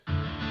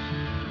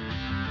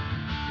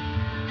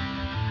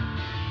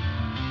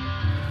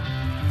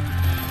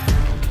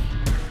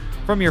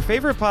From your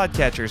favorite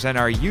podcatchers and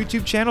our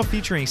YouTube channel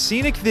featuring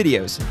scenic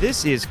videos,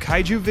 this is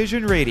Kaiju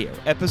Vision Radio,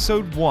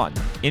 Episode 1,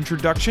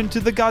 Introduction to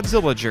the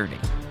Godzilla Journey.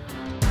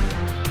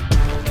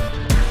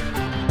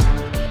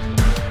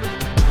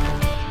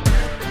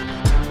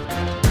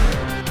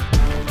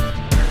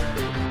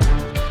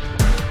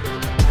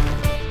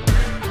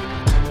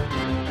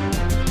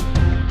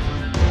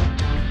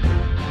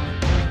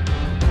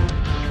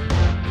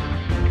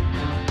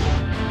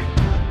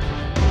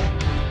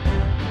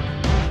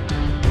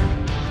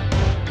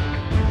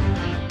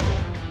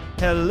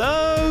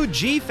 Hello,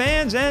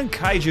 G-fans and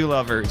kaiju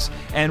lovers,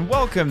 and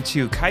welcome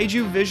to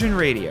Kaiju Vision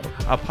Radio,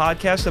 a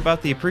podcast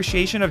about the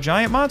appreciation of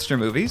giant monster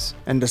movies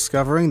and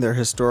discovering their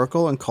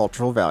historical and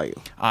cultural value.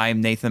 I'm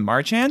Nathan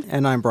Marchand.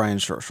 And I'm Brian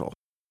Scherschel.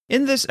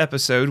 In this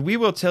episode, we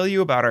will tell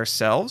you about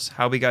ourselves,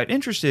 how we got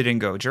interested in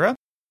Gojira,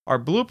 our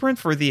blueprint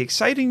for the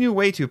exciting new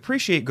way to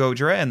appreciate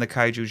Gojira and the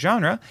kaiju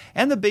genre,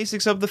 and the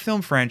basics of the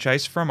film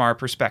franchise from our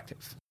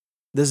perspective.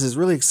 This is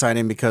really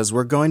exciting because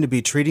we're going to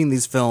be treating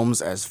these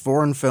films as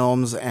foreign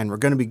films, and we're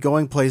going to be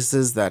going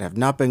places that have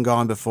not been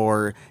gone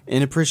before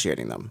in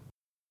appreciating them.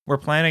 We're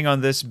planning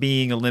on this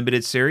being a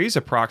limited series,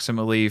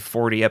 approximately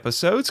 40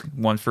 episodes,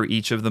 one for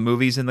each of the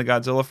movies in the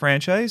Godzilla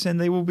franchise, and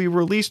they will be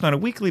released on a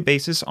weekly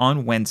basis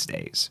on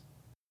Wednesdays.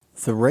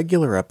 The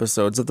regular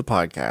episodes of the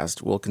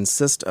podcast will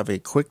consist of a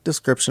quick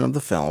description of the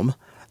film,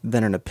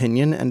 then an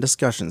opinion and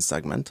discussion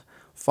segment,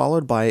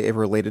 followed by a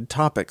related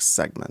topics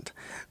segment,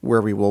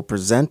 where we will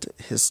present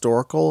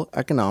historical,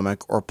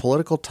 economic, or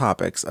political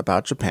topics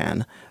about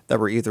Japan that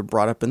were either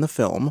brought up in the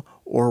film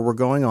or were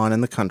going on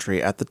in the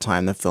country at the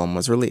time the film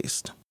was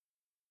released.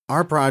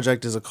 Our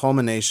project is a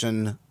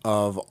culmination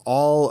of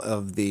all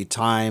of the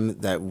time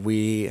that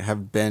we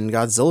have been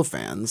Godzilla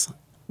fans.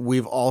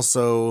 We've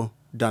also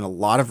done a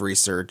lot of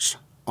research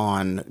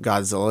on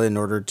Godzilla in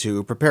order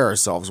to prepare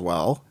ourselves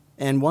well.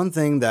 And one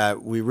thing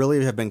that we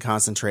really have been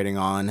concentrating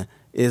on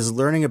is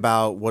learning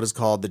about what is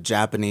called the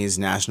Japanese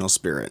national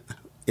spirit.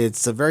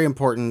 It's a very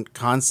important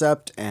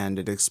concept, and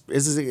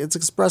it's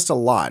expressed a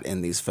lot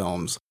in these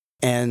films.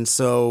 And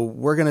so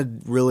we're going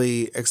to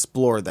really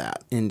explore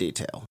that in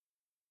detail.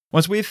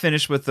 Once we've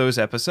finished with those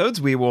episodes,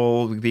 we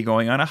will be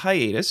going on a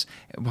hiatus.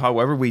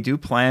 However, we do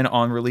plan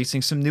on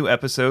releasing some new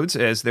episodes,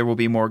 as there will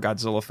be more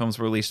Godzilla films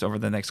released over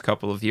the next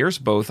couple of years,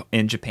 both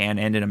in Japan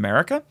and in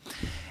America.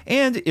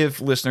 And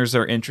if listeners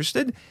are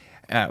interested,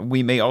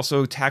 we may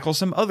also tackle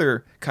some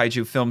other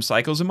kaiju film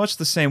cycles in much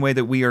the same way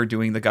that we are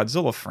doing the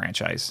Godzilla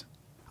franchise.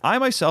 I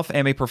myself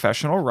am a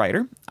professional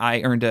writer.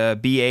 I earned a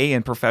BA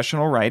in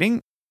professional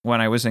writing when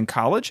I was in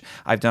college.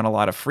 I've done a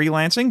lot of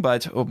freelancing,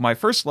 but my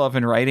first love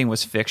in writing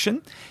was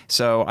fiction,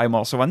 so I'm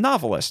also a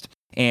novelist.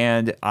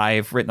 And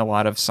I've written a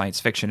lot of science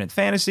fiction and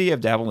fantasy.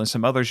 I've dabbled in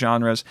some other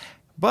genres.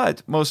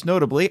 But most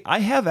notably, I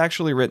have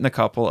actually written a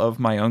couple of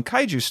my own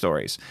kaiju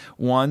stories.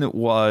 One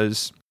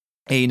was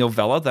a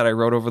novella that I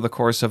wrote over the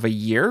course of a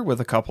year with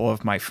a couple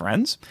of my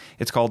friends.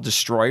 It's called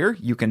Destroyer.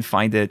 You can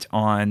find it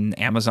on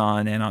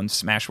Amazon and on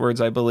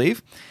Smashwords, I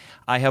believe.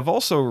 I have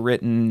also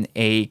written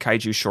a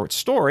kaiju short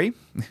story,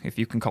 if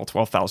you can call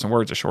 12,000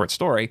 words a short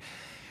story,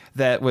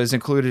 that was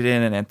included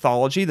in an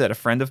anthology that a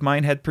friend of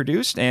mine had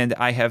produced, and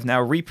I have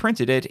now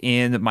reprinted it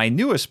in my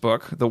newest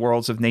book, The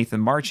Worlds of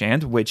Nathan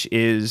Marchand, which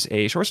is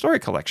a short story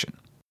collection.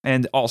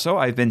 And also,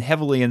 I've been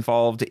heavily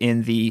involved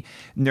in the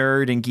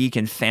nerd and geek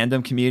and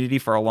fandom community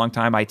for a long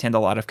time. I attend a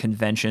lot of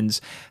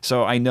conventions,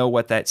 so I know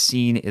what that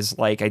scene is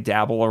like. I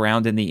dabble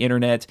around in the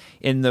internet,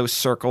 in those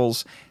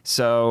circles,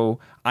 so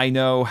I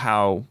know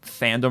how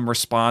fandom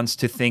responds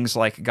to things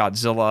like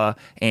Godzilla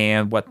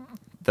and what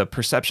the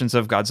perceptions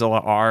of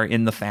Godzilla are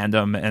in the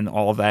fandom and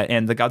all of that.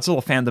 And the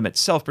Godzilla fandom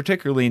itself,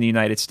 particularly in the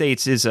United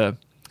States, is a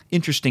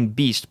interesting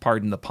beast,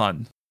 pardon the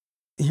pun.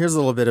 Here's a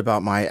little bit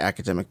about my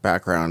academic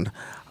background.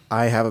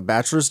 I have a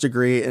bachelor's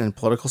degree in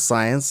political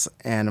science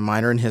and a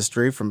minor in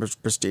history from a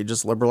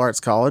prestigious liberal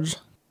arts college.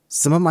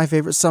 Some of my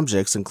favorite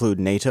subjects include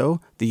NATO,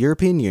 the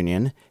European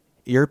Union,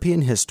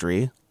 European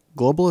history,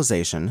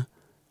 globalization,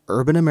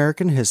 urban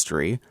American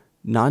history,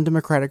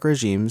 non-democratic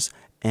regimes,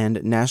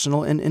 and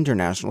national and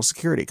international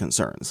security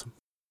concerns.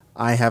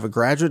 I have a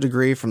graduate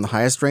degree from the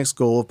highest-ranked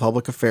School of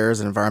Public Affairs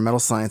and Environmental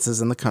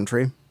Sciences in the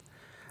country.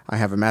 I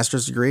have a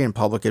master's degree in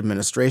public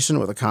administration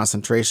with a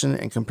concentration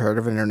in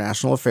comparative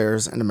international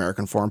affairs and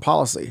American foreign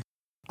policy.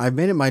 I've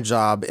made it my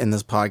job in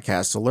this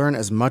podcast to learn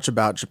as much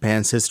about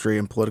Japan's history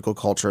and political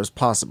culture as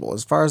possible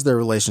as far as their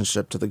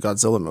relationship to the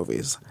Godzilla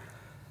movies.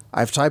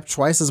 I've typed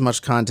twice as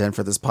much content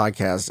for this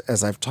podcast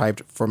as I've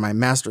typed for my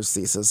master's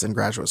thesis in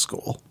graduate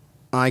school.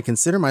 I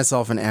consider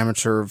myself an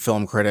amateur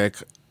film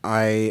critic.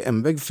 I am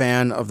a big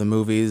fan of the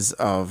movies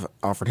of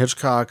Alfred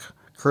Hitchcock,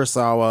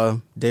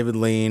 Kurosawa, David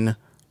Lean,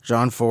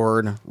 John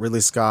Ford,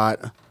 Ridley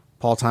Scott,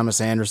 Paul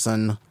Thomas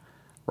Anderson,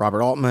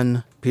 Robert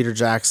Altman, Peter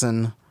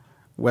Jackson,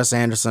 Wes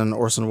Anderson,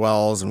 Orson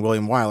Welles, and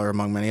William Wyler,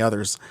 among many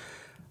others.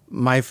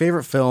 My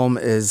favorite film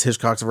is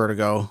Hitchcock's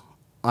Vertigo.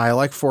 I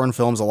like foreign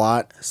films a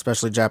lot,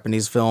 especially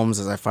Japanese films,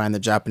 as I find the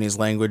Japanese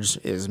language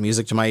is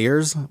music to my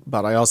ears,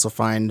 but I also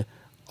find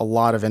a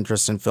lot of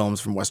interest in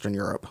films from Western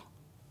Europe.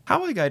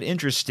 How I got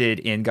interested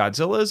in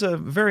Godzilla is a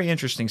very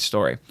interesting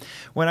story.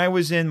 When I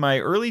was in my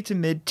early to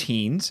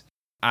mid-teens,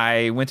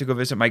 I went to go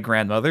visit my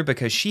grandmother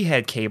because she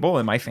had cable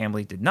and my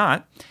family did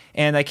not.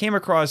 And I came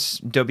across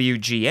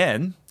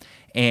WGN,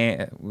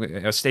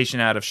 a station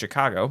out of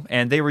Chicago,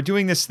 and they were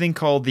doing this thing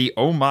called the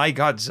Oh My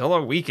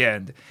Godzilla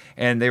Weekend.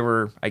 And they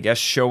were, I guess,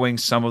 showing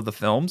some of the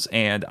films,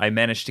 and I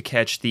managed to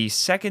catch the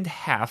second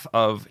half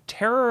of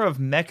Terror of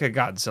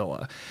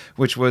Mechagodzilla,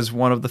 which was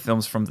one of the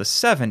films from the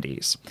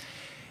 70s.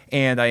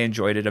 And I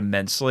enjoyed it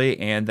immensely.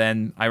 And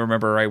then I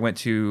remember I went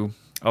to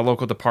a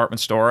local department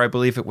store. I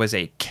believe it was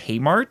a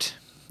Kmart,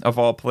 of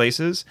all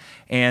places.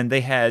 And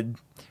they had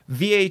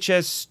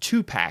VHS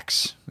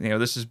 2-packs.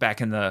 This is back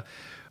in the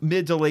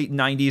mid to late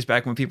 90s,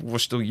 back when people were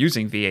still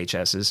using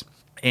VHSs.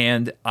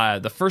 And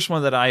the first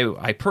one that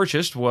I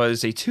purchased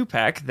was a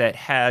 2-pack that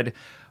had,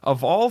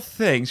 of all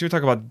things, you're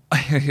talking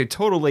about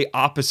totally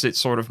opposite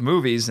sort of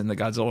movies in the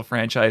Godzilla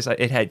franchise.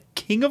 It had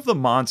King of the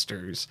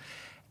Monsters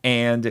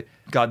and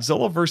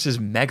Godzilla vs.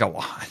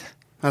 Megalon.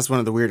 That's one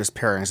of the weirdest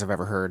pairings I've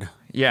ever heard.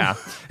 Yeah.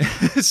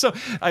 So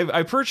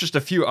I purchased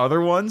a few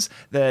other ones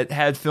that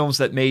had films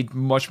that made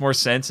much more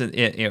sense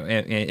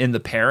in the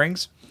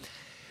pairings.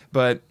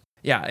 But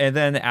yeah, and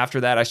then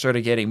after that, I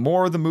started getting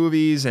more of the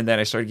movies, and then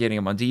I started getting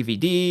them on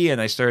DVD, and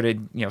I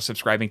started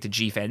subscribing to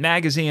G-Fan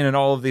Magazine and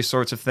all of these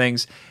sorts of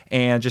things,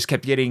 and just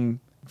kept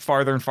getting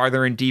farther and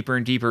farther and deeper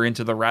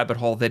into the rabbit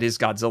hole that is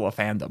Godzilla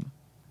fandom.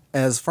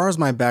 As far as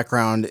my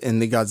background in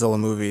the Godzilla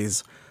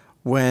movies,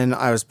 when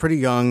I was pretty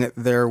young,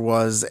 there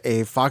was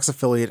a Fox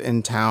affiliate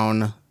in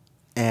town,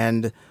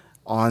 and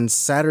on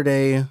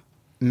Saturday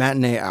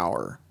matinee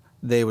hour,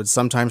 they would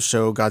sometimes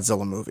show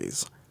Godzilla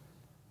movies.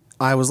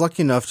 I was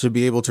lucky enough to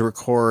be able to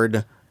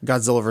record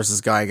Godzilla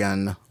vs.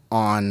 Gigan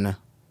on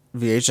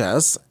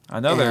VHS.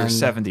 Another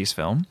 70s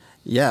film.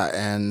 Yeah,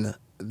 and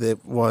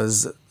it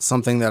was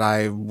something that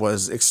I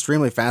was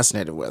extremely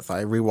fascinated with.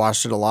 I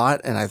rewatched it a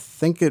lot, and I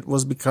think it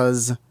was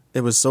because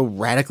it was so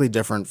radically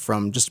different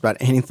from just about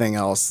anything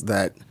else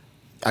that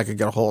I could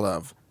get a hold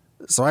of.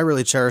 So I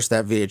really cherished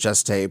that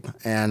VHS tape,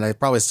 and I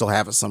probably still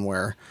have it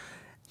somewhere.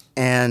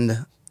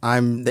 And I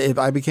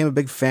became a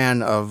big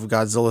fan of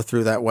Godzilla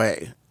through that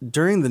way.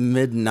 During the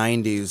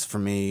mid-90s for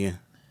me,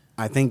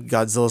 I think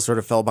Godzilla sort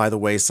of fell by the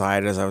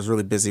wayside as I was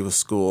really busy with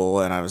school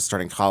and I was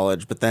starting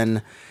college. But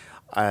then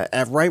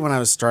right when I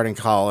was starting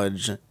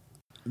college,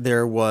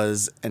 there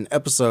was an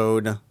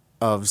episode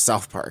of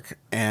South Park,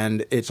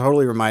 and it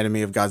totally reminded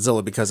me of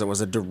Godzilla because it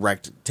was a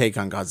direct take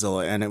on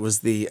Godzilla, and it was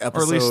the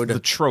episode... Or at least the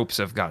tropes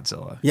of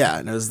Godzilla. Yeah,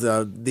 and it was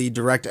the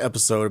direct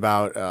episode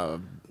about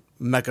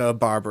Mecha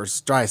Barbara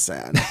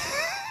Streisand.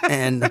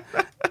 And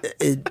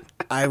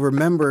I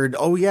remembered,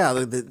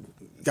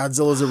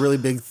 Godzilla's a really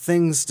big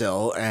thing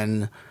still,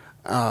 and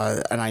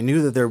I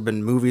knew that there had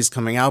been movies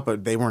coming out,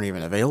 but they weren't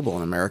even available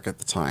in America at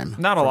the time.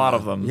 Not a lot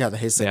of them. Yeah, the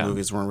Heisei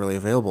movies weren't really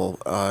available.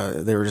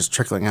 They were just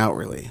trickling out,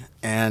 really.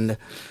 And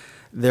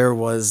there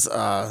was,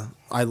 I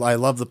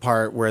love the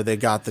part where they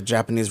got the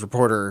Japanese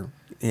reporter,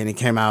 and he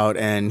came out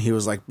and he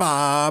was like,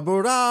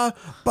 ba-bu-da,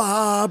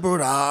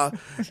 ba-bu-da.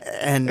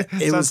 And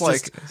it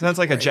sounds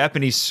like a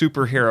Japanese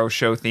superhero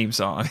show theme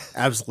song.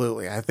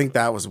 Absolutely. I think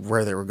that was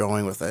where they were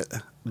going with it.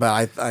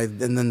 But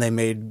and then they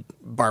made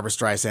Barbra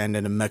Streisand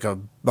into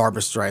Mecha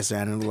Barbra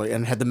Streisand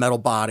and had the metal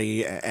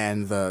body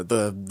and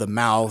the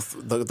mouth,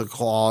 the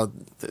claw,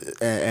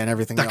 and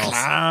everything else. The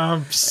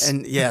clamps.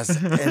 And yes,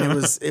 and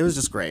it was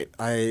just great.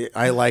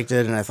 I liked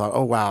it, and I thought,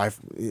 oh wow,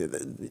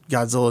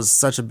 Godzilla is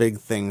such a big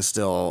thing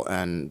still,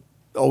 and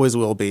always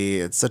will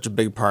be. It's such a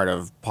big part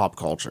of pop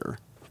culture.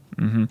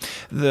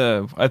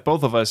 Mm-hmm.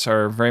 Both of us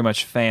are very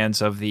much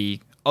fans of the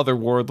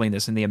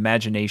otherworldliness and the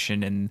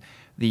imagination and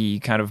the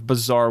kind of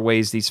bizarre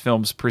ways these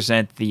films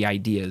present the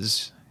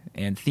ideas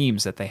and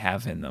themes that they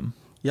have in them.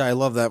 Yeah, I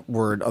love that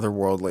word,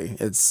 otherworldly.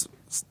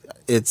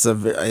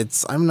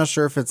 I'm not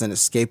sure if it's an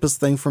escapist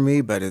thing for me,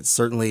 but it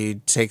certainly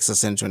takes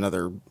us into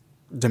another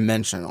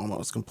dimension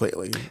almost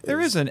completely.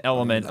 There is an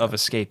element of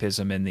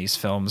escapism in these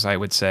films, I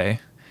would say.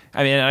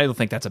 I mean, I don't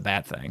think that's a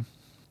bad thing.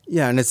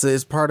 Yeah, and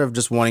it's part of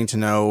just wanting to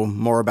know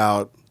more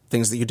about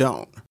things that you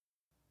don't.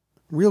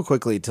 Real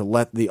quickly, to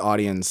let the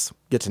audience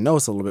get to know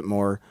us a little bit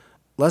more,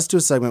 let's do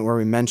a segment where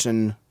we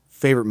mention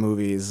favorite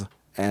movies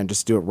and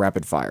just do it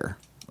rapid fire.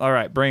 All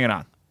right, bring it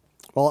on.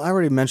 Well, I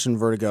already mentioned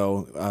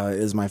Vertigo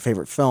is my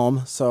favorite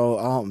film, so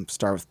I'll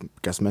start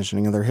with,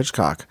 mentioning another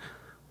Hitchcock.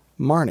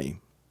 Marnie.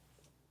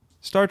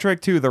 Star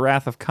Trek II, The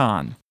Wrath of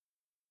Khan.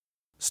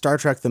 Star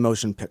Trek The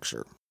Motion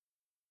Picture.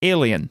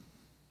 Alien.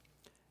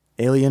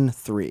 Alien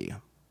 3.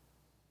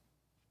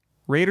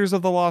 Raiders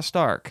of the Lost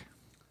Ark.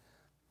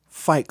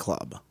 Fight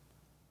Club.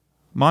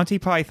 Monty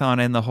Python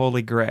and the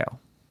Holy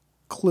Grail.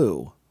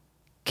 Clue.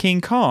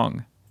 King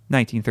Kong,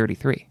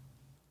 1933.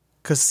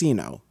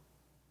 Casino.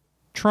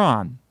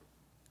 Tron.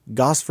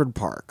 Gosford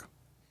Park.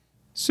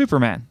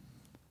 Superman.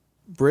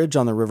 Bridge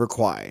on the River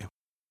Kwai.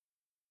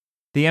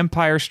 The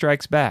Empire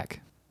Strikes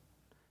Back.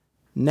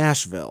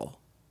 Nashville.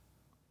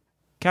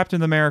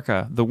 Captain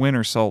America, The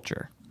Winter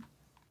Soldier.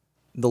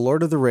 The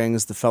Lord of the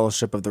Rings, The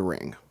Fellowship of the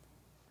Ring.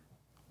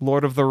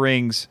 Lord of the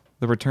Rings,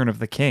 The Return of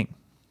the King.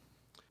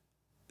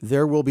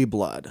 There Will Be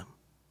Blood.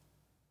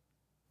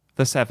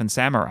 The Seven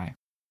Samurai.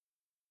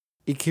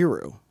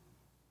 Ikiru.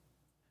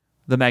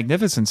 The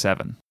Magnificent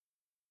Seven.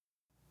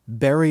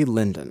 Barry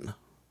Lyndon.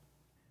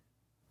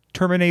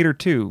 Terminator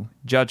 2,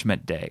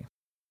 Judgment Day.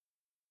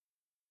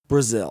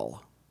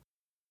 Brazil.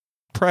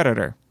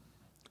 Predator.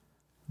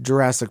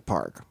 Jurassic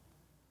Park.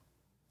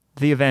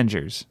 The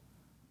Avengers.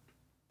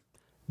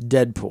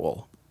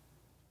 Deadpool.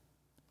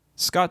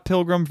 Scott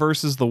Pilgrim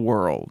vs. the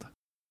World.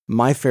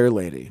 My Fair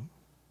Lady.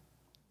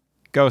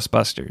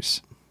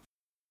 Ghostbusters.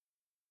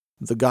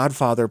 The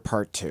Godfather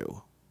Part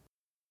 2.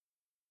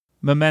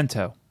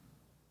 Memento.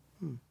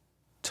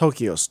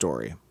 Tokyo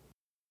Story.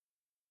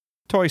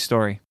 Toy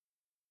Story.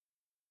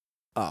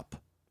 Up.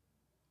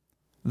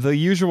 The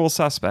Usual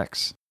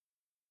Suspects.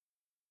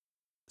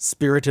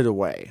 Spirited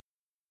Away.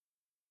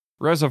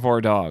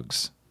 Reservoir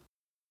Dogs.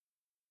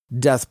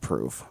 Death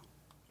Proof.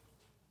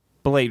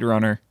 Blade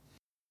Runner.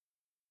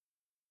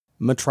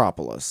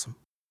 Metropolis.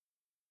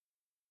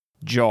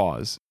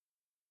 Jaws.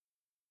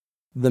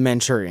 The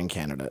Manchurian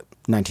Candidate,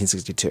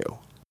 1962.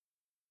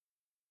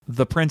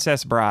 The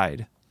Princess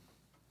Bride.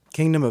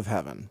 Kingdom of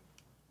Heaven.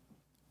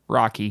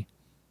 Rocky.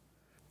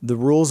 The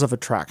Rules of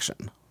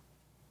Attraction.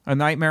 A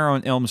Nightmare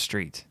on Elm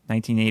Street,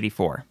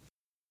 1984.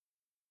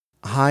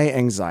 High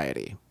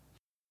Anxiety.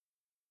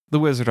 The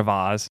Wizard of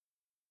Oz.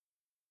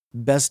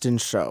 Best in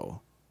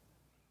Show.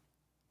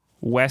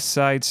 West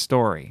Side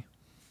Story.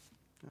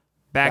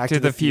 Back to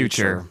the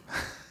Future.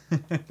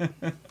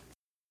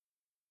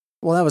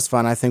 Well, that was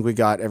fun. I think we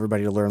got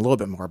everybody to learn a little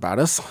bit more about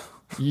us.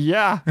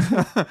 Yeah.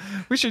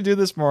 We should do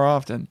this more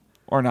often.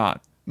 Or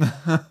not.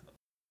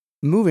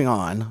 Moving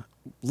on,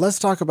 let's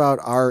talk about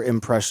our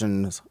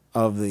impressions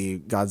of the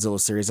Godzilla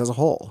series as a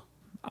whole.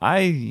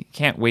 I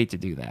can't wait to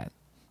do that.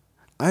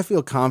 I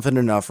feel confident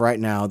enough right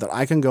now that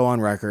I can go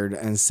on record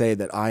and say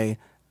that I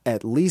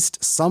at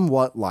least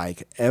somewhat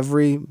like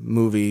every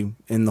movie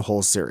in the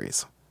whole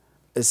series.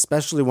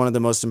 Especially one of the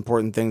most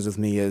important things with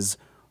me is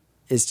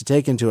to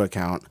take into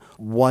account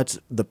what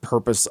the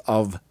purpose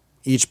of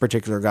each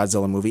particular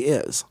Godzilla movie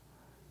is.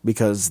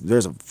 Because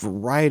there's a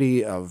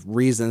variety of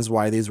reasons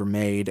why these were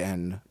made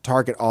and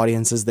target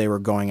audiences they were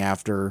going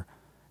after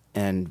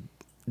and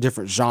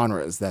different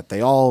genres that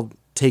they all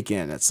take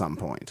in at some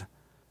point.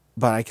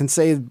 But I can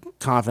say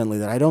confidently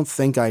that I don't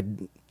think I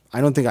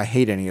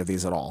hate any of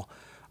these at all.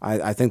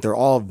 I think they're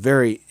all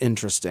very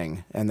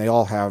interesting and they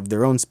all have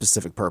their own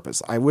specific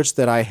purpose. I wish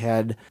that I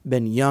had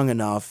been young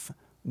enough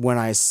when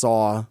I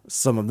saw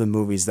some of the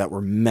movies that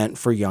were meant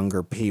for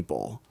younger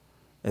people,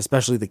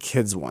 especially the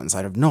kids ones.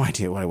 I have no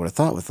idea what I would have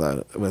thought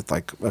with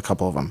like a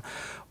couple of them.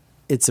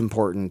 It's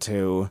important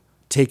to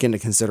take into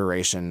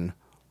consideration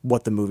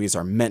what the movies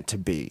are meant to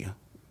be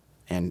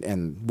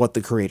and what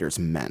the creators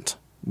meant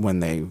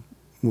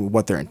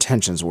what their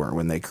intentions were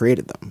when they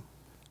created them.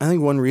 I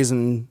think one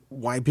reason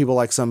why people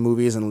like some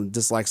movies and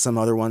dislike some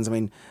other ones,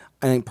 I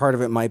think part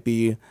of it might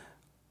be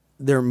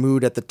their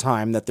mood at the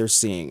time that they're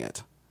seeing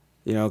it.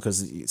 You know,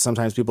 because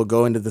sometimes people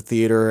go into the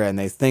theater and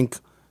they think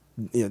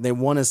they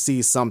want to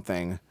see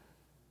something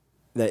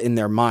that in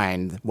their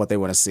mind, what they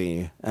want to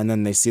see. And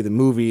then they see the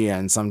movie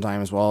and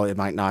sometimes, well, it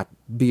might not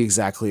be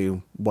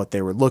exactly what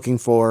they were looking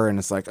for. And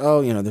it's like,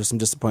 oh, there's some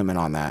disappointment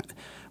on that.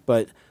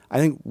 But I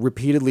think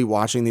repeatedly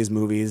watching these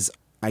movies,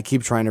 I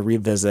keep trying to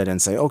revisit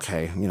and say,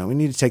 okay, we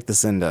need to take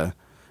this into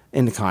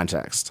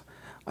context.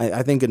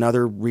 I think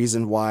another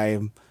reason why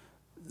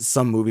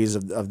some movies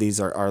of these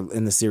are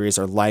in the series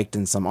are liked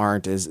and some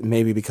aren't is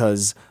maybe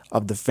because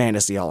of the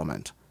fantasy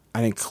element.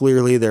 I think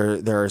clearly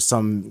there are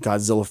some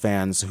Godzilla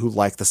fans who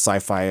like the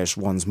sci-fi-ish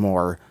ones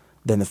more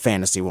than the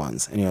fantasy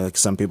ones. And like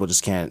some people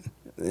just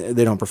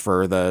they don't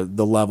prefer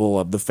the level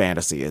of the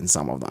fantasy in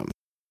some of them.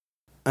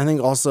 I think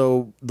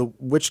also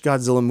which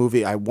Godzilla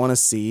movie I want to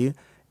see,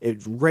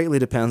 it greatly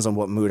depends on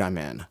what mood I'm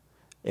in.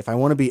 If I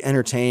want to be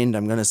entertained,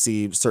 I'm going to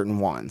see certain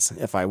ones.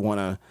 If I want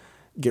to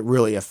get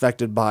really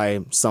affected by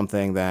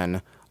something,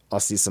 then I'll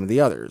see some of the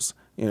others.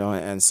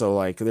 And so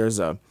like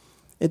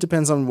it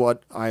depends on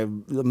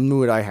the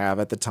mood I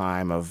have at the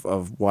time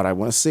of what I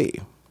want to see.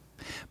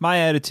 My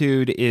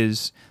attitude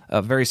is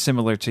very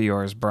similar to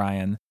yours,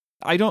 Brian.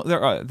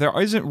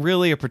 There isn't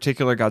really a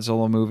particular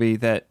Godzilla movie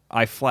that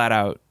I flat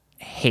out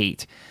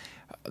hate.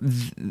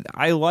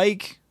 I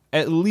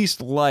at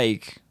least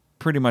like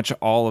pretty much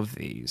all of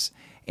these.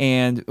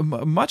 And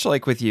much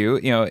like with you,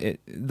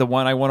 the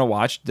one I want to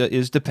watch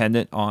is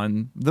dependent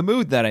on the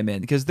mood that I'm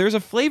in, because there's a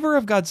flavor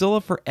of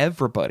Godzilla for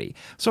everybody.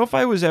 So if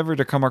I was ever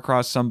to come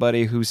across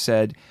somebody who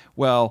said,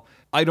 well,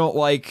 I don't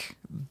like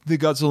the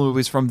Godzilla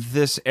movies from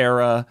this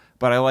era,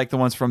 but I like the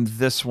ones from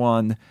this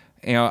one,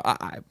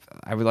 I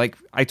would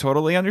I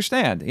totally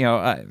understand.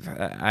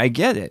 I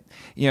get it.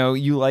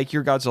 You like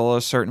your Godzilla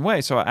a certain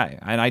way, so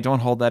I don't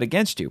hold that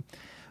against you.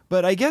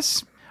 But I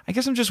guess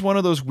I'm just one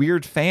of those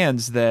weird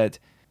fans that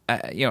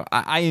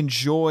I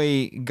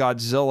enjoy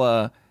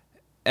Godzilla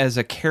as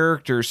a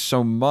character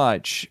so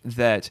much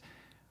that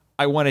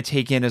I want to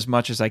take in as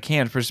much as I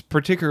can,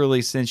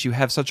 particularly since you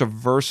have such a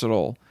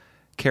versatile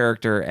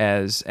character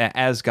as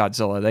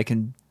Godzilla that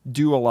can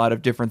do a lot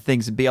of different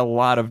things and be a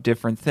lot of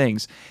different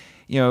things.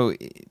 You know,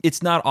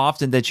 it's not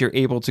often that you're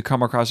able to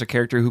come across a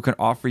character who can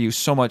offer you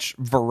so much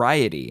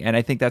variety, and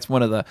I think that's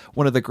one of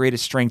the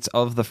greatest strengths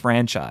of the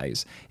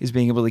franchise, is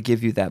being able to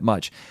give you that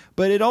much.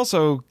 But it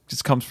also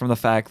just comes from the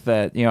fact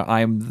that, you know,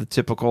 I'm the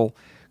typical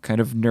kind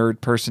of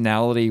nerd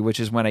personality, which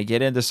is when I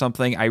get into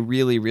something, I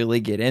really, really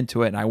get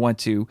into it, and I want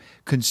to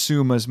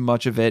consume as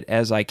much of it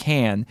as I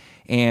can,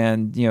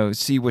 and, you know,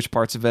 see which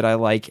parts of it I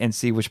like and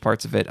see which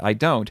parts of it I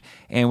don't.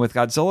 And with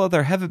Godzilla,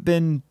 there haven't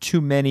been too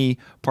many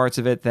parts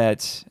of it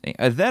that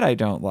I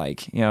don't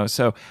like, you know,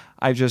 so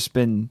I've just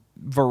been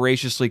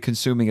voraciously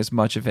consuming as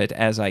much of it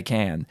as I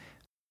can.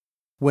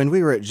 When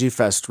we were at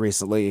G-Fest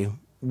recently,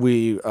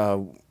 we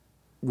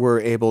were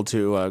able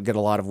to get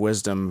a lot of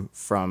wisdom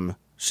from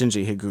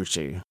Shinji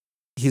Higuchi.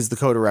 He's the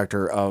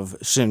co-director of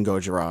Shin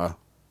Gojira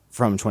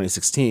from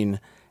 2016,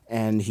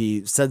 and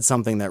he said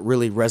something that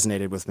really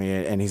resonated with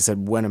me, and he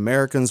said, when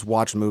Americans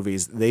watch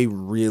movies, they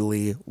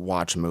really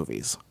watch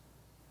movies.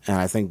 And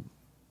I think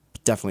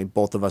definitely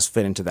both of us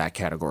fit into that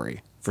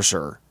category, for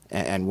sure.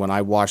 And when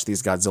I watch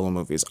these Godzilla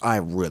movies, I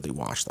really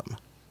watch them.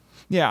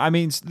 Yeah, I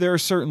mean, there are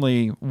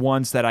certainly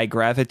ones that I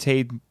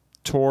gravitate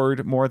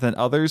toward more than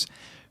others.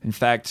 In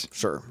fact,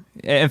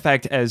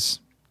 as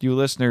you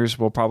listeners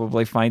will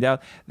probably find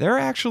out, there are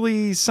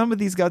actually some of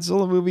these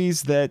Godzilla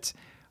movies that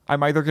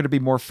I'm either going to be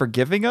more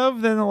forgiving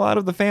of than a lot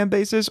of the fan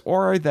bases,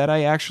 or that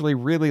I actually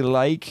really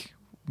like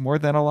more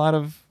than a lot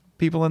of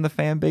people in the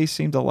fan base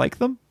seem to like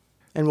them.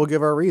 And we'll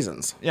give our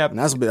reasons. Yeah. And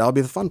that'll be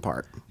the fun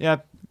part. Yeah.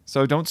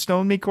 So don't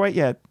stone me quite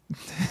yet.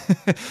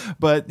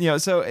 But, you know,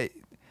 so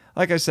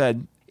like I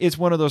said, it's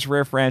one of those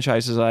rare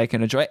franchises I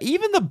can enjoy.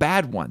 Even the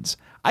bad ones,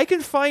 I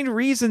can find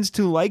reasons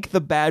to like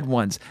the bad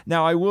ones.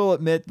 Now, I will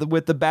admit that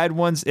with the bad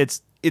ones,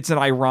 it's an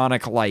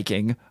ironic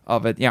liking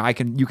of it. You know,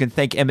 you can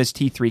thank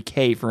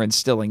MST3K for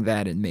instilling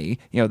that in me.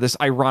 You know, this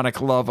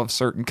ironic love of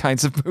certain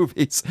kinds of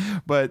movies.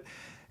 But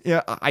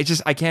yeah, I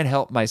can't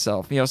help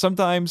myself. You know,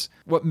 sometimes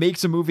what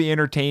makes a movie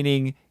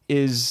entertaining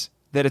is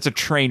that it's a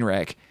train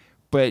wreck,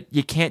 but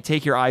you can't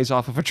take your eyes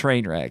off of a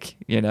train wreck,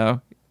 you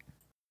know?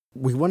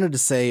 We wanted to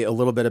say a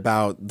little bit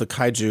about the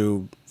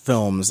kaiju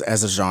films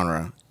as a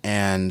genre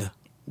and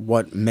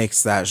what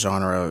makes that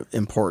genre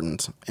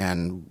important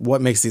and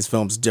what makes these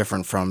films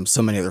different from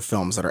so many other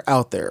films that are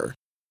out there.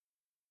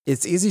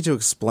 It's easy to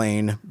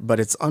explain, but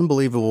it's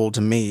unbelievable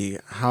to me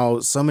how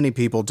so many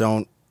people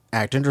don't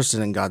act interested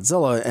in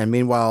Godzilla, and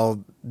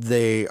meanwhile,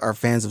 they are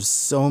fans of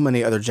so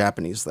many other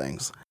Japanese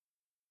things.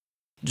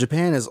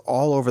 Japan is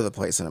all over the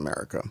place in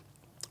America.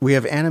 We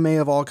have anime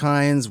of all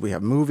kinds, we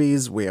have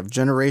movies, we have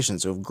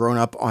generations who have grown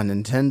up on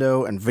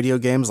Nintendo and video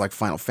games like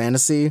Final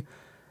Fantasy.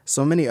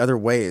 So many other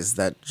ways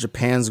that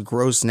Japan's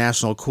gross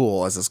national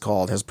cool, as it's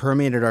called, has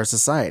permeated our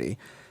society.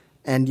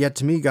 And yet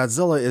to me,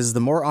 Godzilla is the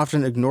more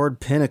often ignored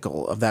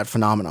pinnacle of that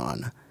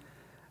phenomenon.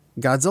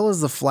 Godzilla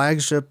is the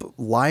flagship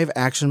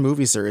live-action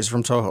movie series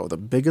from Toho, the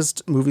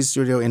biggest movie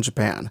studio in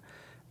Japan.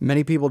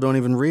 Many people don't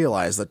even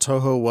realize that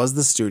Toho was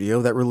the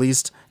studio that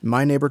released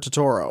My Neighbor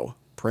Totoro,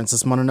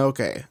 Princess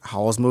Mononoke,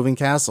 Howl's Moving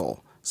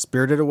Castle,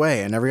 Spirited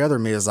Away, and every other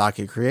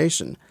Miyazaki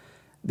creation.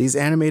 These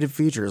animated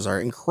features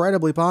are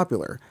incredibly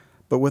popular,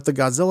 but with the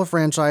Godzilla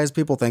franchise,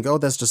 people think, oh,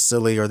 that's just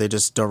silly, or they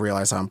just don't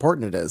realize how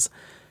important it is.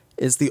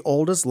 It's the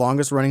oldest,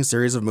 longest-running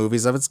series of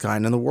movies of its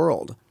kind in the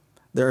world.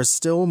 There are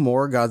still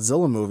more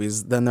Godzilla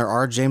movies than there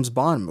are James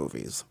Bond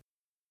movies.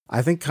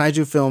 I think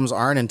kaiju films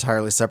are an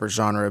entirely separate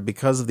genre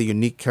because of the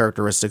unique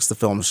characteristics the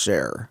films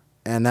share,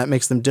 and that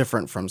makes them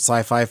different from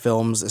sci-fi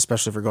films,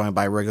 especially if you're going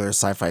by regular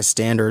sci-fi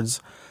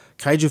standards.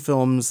 Kaiju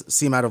films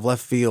seem out of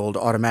left field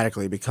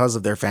automatically because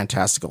of their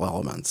fantastical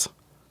elements.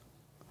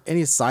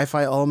 Any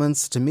sci-fi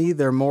elements, to me,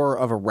 they're more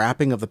of a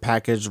wrapping of the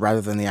package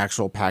rather than the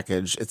actual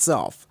package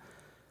itself.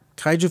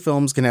 Kaiju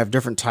films can have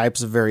different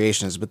types of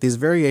variations, but these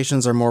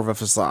variations are more of a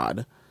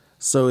facade.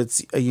 So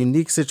it's a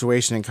unique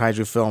situation in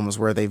kaiju films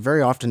where they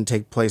very often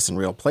take place in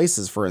real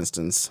places, for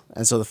instance,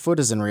 and so the foot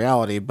is in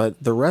reality,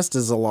 but the rest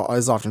is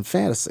often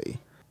fantasy.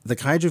 The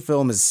kaiju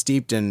film is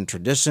steeped in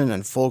tradition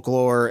and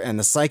folklore and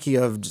the psyche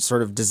of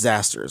sort of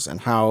disasters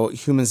and how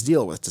humans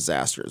deal with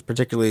disasters,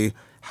 particularly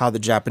how the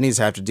Japanese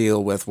have to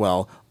deal with,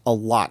 well, a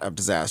lot of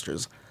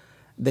disasters.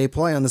 They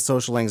play on the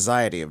social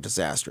anxiety of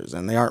disasters,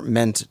 and they aren't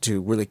meant to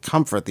really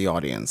comfort the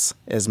audience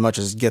as much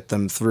as get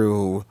them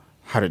through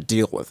how to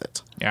deal with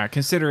it. Yeah,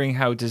 considering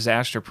how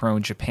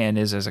disaster-prone Japan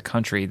is as a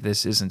country,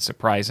 this isn't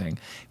surprising,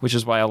 which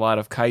is why a lot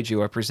of kaiju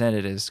are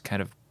presented as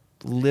kind of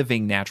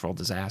living natural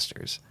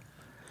disasters.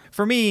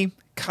 For me,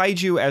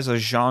 kaiju as a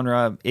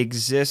genre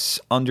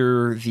exists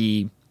under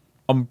the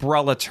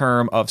umbrella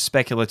term of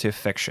speculative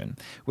fiction,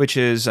 which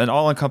is an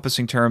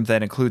all-encompassing term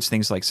that includes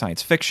things like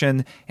science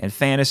fiction and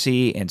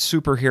fantasy and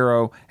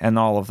superhero and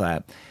all of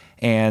that.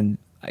 And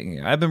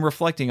I've been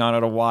reflecting on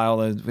it a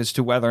while as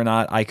to whether or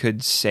not I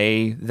could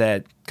say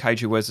that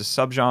kaiju was a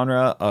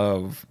subgenre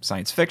of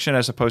science fiction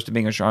as opposed to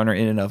being a genre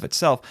in and of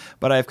itself.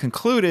 But I've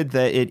concluded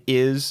that it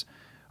is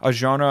a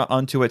genre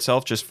unto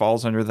itself, just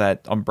falls under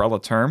that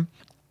umbrella term.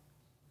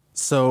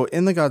 So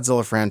in the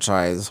Godzilla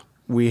franchise,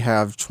 we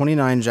have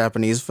 29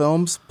 Japanese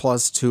films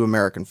plus 2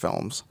 American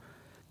films.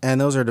 And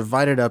those are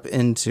divided up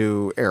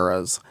into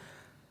eras.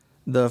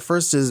 The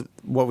first is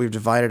what we've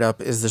divided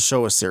up is the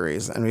Showa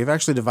series, and we've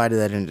actually divided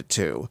that into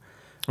 2.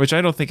 Which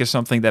I don't think is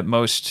something that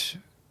most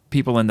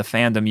people in the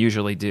fandom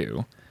usually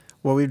do.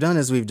 What we've done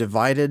is we've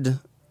divided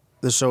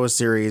the Showa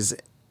series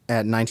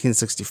at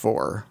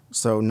 1964.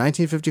 So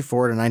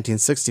 1954 to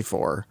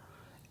 1964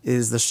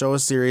 is the Showa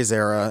series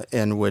era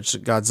in which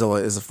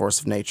Godzilla is a force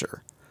of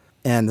nature.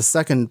 And the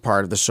second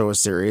part of the Showa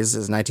series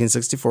is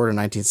 1964 to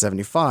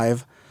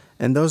 1975,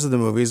 and those are the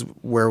movies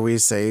where we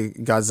say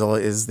Godzilla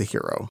is the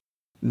hero.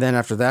 Then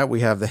after that, we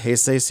have the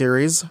Heisei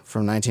series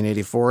from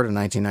 1984 to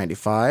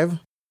 1995,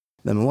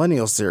 the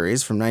Millennial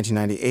series from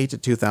 1998 to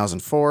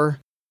 2004,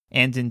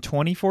 And in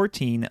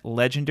 2014,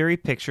 Legendary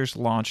Pictures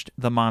launched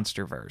The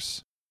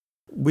Monsterverse.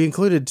 We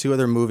included 2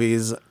 other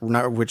movies,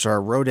 which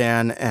are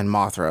Rodan and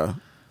Mothra,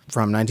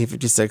 from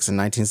 1956 and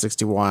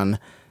 1961,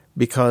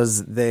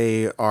 because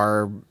they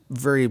are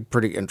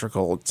pretty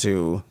integral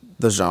to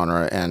the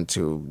genre and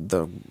to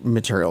the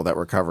material that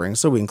we're covering,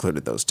 so we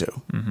included those 2.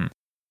 Mm-hmm.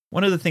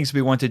 One of the things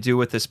we want to do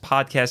with this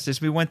podcast is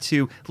we want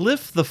to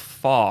lift the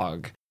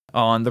fog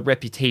on the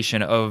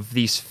reputation of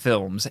these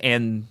films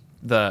and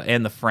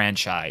the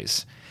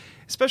franchise,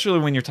 especially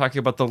when you're talking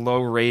about the low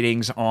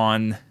ratings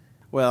on...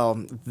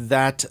 Well,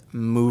 that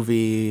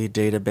movie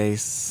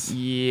database.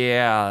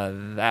 Yeah,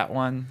 that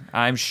one.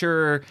 I'm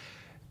sure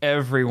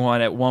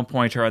everyone at one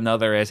point or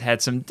another has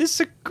had some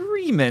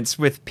disagreements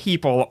with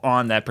people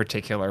on that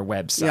particular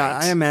website. Yeah,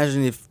 I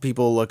imagine if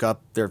people look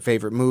up their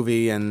favorite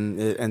movie and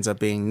it ends up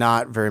being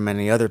not very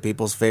many other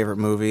people's favorite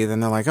movie, then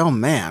they're like, oh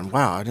man,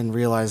 wow, I didn't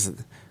realize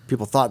that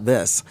people thought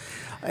this.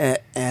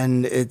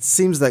 And it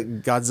seems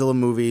that Godzilla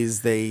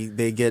movies,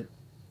 they get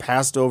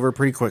passed over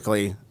pretty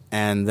quickly,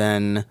 and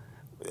then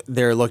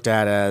they're looked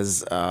at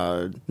as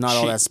not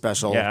all that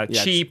special. Yeah,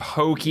 cheap,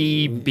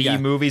 hokey B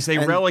movies. They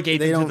relegate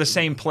them to the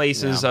same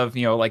places of,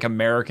 like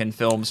American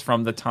films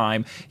from the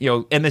time,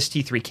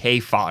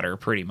 MST3K fodder,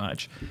 pretty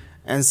much.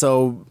 And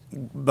so,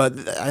 but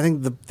I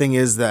think the thing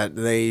is that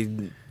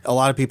a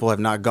lot of people have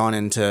not gone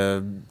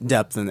into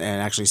depth and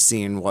actually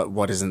seen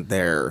what isn't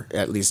there,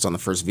 at least on the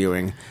first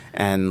viewing.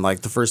 And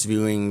like the first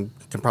viewing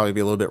can probably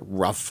be a little bit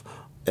rough,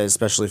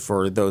 especially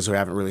for those who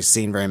haven't really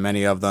seen very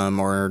many of them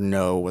or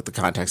know what the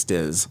context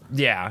is.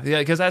 Yeah,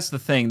 because that's the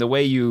thing. The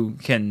way you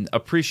can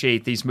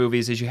appreciate these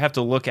movies is you have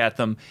to look at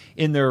them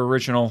in their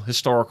original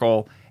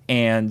historical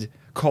and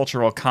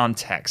cultural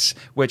context,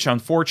 which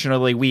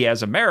unfortunately we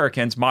as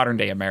Americans,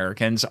 modern-day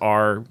Americans,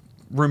 are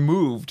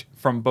removed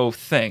from both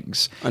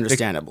things.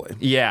 Understandably.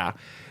 Yeah.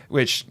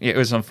 Which it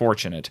was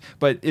unfortunate,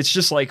 but it's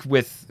just like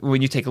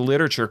when you take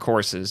literature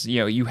courses,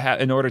 you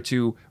have, in order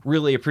to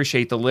really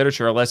appreciate the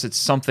literature, unless it's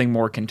something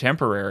more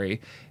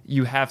contemporary,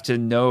 you have to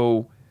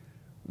know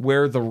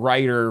where the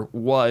writer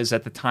was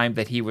at the time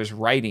that he was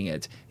writing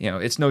it.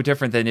 It's no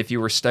different than if you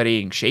were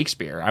studying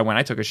Shakespeare. When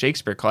I took a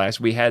Shakespeare class,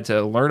 we had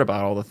to learn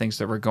about all the things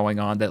that were going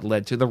on that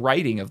led to the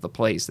writing of the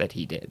plays that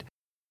he did.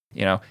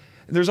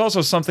 There's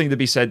also something to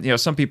be said.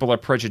 Some people are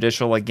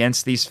prejudicial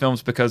against these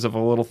films because of a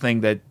little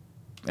thing that,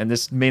 and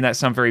this may not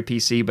sound very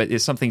PC, but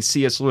it's something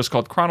C.S. Lewis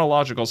called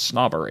chronological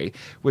snobbery,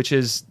 which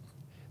is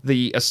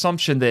the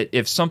assumption that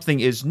if something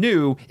is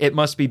new, it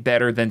must be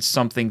better than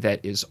something that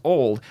is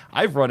old.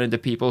 I've run into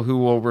people who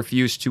will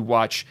refuse to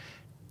watch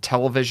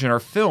television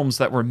or films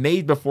that were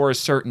made before a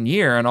certain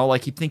year, and all I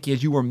keep thinking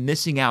is you were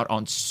missing out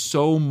on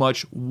so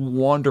much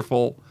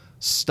wonderful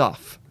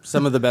stuff.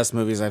 Some of the best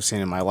movies I've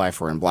seen in my life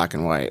were in black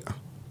and white.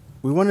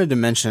 We wanted to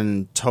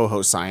mention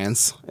Toho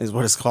Science, is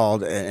what it's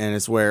called, and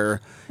it's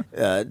where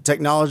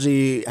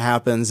technology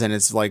happens, and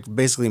it's like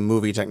basically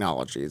movie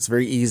technology. It's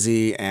very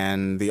easy,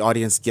 and the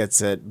audience gets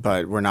it,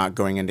 but we're not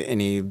going into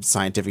any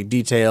scientific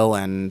detail,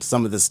 and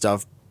some of this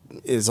stuff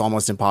is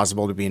almost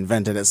impossible to be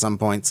invented at some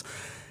points.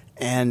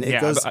 And it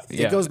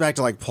goes back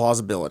to like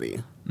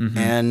plausibility. Mm-hmm.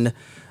 And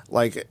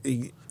like,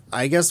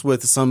 I guess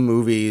with some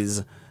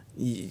movies,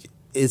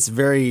 it's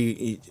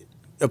very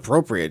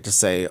appropriate to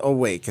say, oh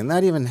wait, can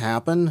that even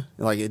happen?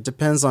 Like, it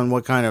depends on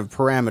what kind of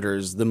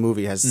parameters the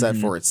movie has set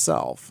for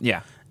itself.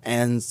 Yeah.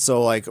 And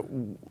so like,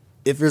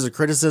 if there's a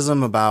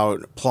criticism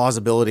about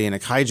plausibility in a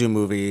kaiju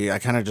movie, I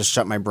kind of just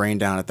shut my brain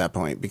down at that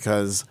point,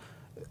 because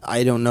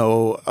I don't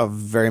know of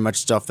very much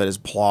stuff that is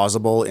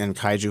plausible in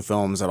kaiju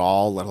films at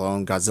all, let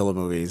alone Godzilla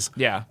movies.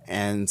 Yeah.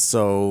 And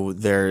so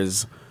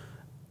there's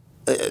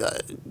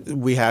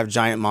we have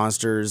giant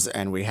monsters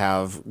and we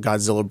have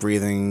Godzilla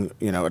breathing,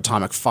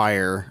 atomic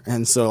fire.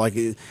 And so like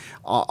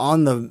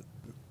on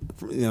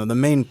the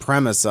main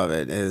premise of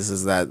it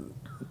is that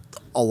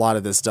a lot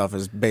of this stuff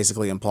is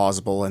basically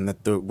implausible, and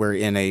that we're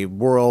in a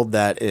world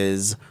that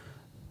is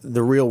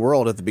the real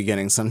world at the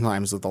beginning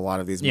sometimes with a lot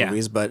of these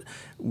movies, but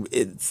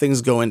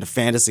things go into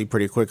fantasy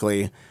pretty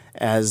quickly,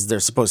 as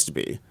they're supposed to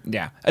be.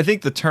 Yeah. I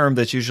think the term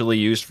that's usually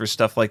used for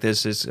stuff like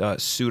this is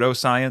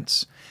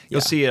pseudoscience. You'll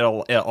see it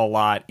a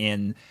lot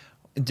in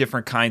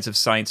different kinds of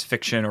science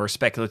fiction or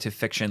speculative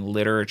fiction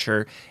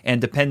literature, and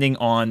depending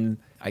on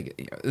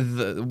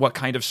what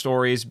kind of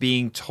story is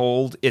being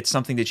told. It's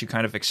something that you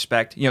kind of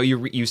expect.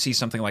 You see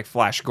something like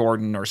Flash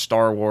Gordon or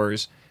Star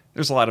Wars.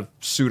 There's a lot of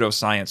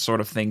pseudoscience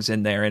sort of things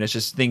in there, and it's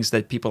just things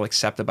that people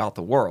accept about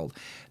the world.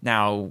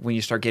 Now, when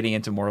you start getting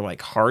into more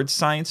like hard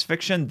science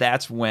fiction,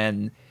 that's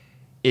when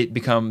it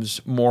becomes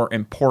more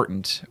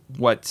important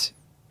what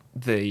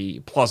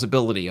the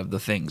plausibility of the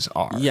things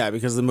are. Yeah,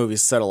 because the movie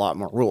set a lot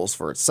more rules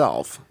for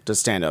itself to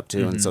stand up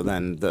to, and so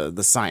then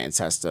the science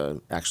has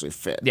to actually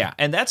fit. Yeah,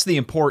 and that's the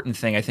important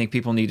thing I think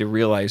people need to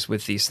realize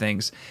with these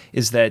things,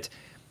 is that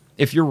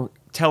if you're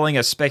telling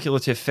a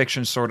speculative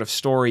fiction sort of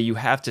story, you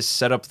have to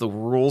set up the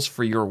rules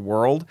for your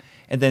world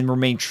and then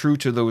remain true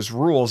to those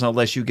rules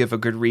unless you give a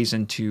good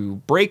reason to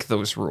break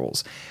those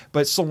rules.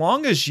 But so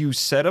long as you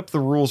set up the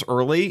rules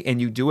early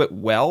and you do it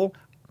well,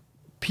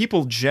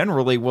 people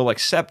generally will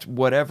accept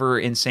whatever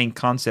insane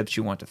concepts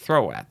you want to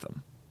throw at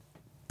them.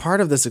 Part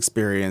of this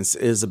experience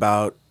is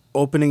about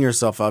opening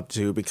yourself up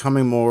to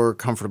becoming more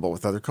comfortable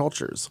with other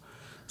cultures.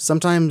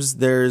 Sometimes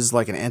there's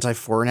like an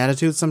anti-foreign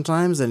attitude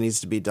sometimes that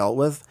needs to be dealt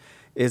with.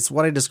 It's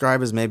what I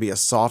describe as maybe a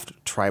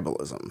soft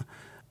tribalism.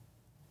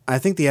 I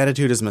think the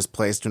attitude is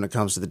misplaced when it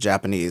comes to the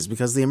Japanese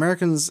because the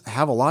Americans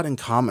have a lot in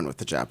common with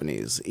the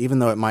Japanese, even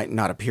though it might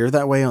not appear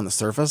that way on the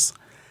surface.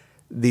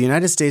 The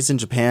United States and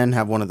Japan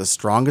have one of the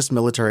strongest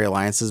military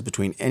alliances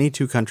between any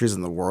two countries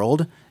in the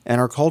world, and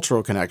our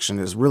cultural connection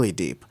is really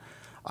deep.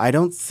 I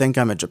don't think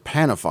I'm a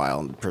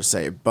Japanophile per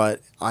se,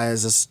 but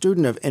as a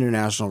student of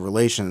international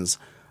relations,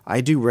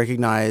 I do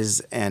recognize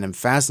and am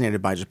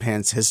fascinated by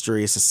Japan's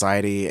history,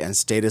 society, and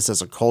status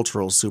as a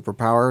cultural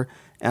superpower,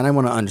 and I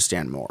want to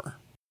understand more.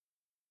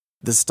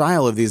 The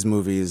style of these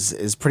movies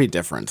is pretty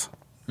different.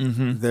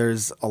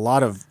 There's a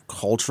lot of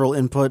cultural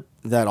input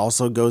that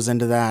also goes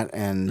into that,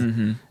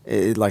 and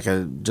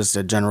just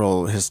a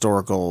general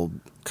historical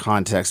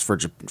context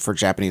for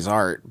Japanese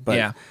art.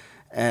 But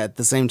at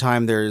the same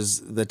time, there's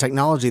the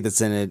technology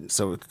that's in it,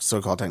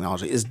 so-called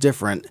technology, is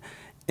different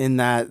in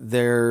that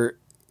the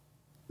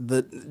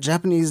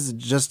Japanese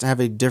just have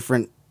a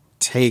different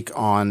take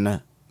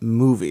on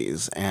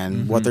movies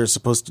and what they're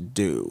supposed to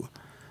do.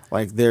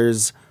 Like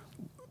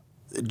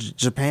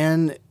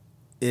Japan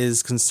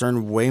is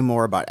concerned way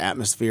more about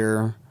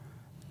atmosphere,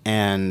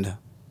 and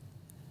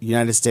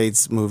United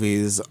States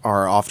movies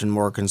are often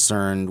more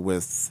concerned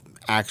with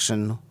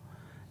action.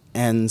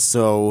 And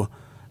so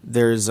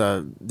there's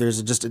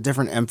just a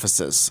different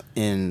emphasis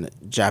in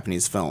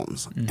Japanese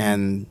films.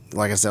 And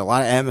like I said, a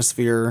lot of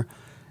atmosphere,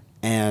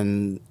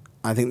 and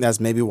I think that's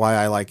maybe why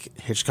I like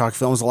Hitchcock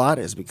films a lot,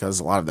 is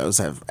because a lot of those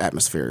have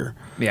atmosphere.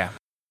 Yeah.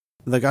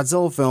 The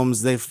Godzilla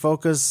films, they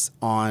focus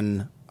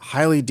on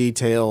highly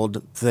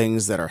detailed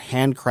things that are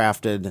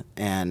handcrafted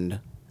and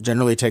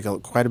generally take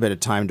quite a bit of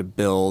time to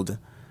build,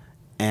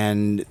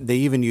 and they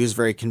even use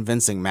very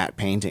convincing matte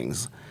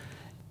paintings.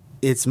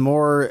 It's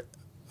more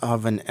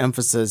of an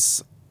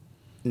emphasis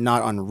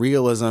not on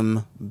realism,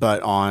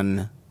 but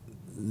on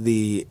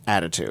the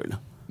attitude.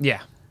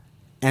 Yeah.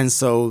 And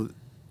so,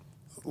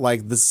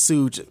 like the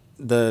suit,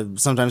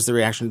 sometimes the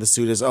reaction to the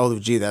suit is, "Oh,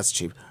 gee, that's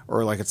cheap,"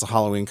 or like it's a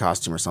Halloween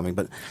costume or something.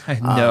 But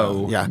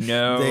no.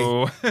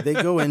 they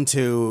go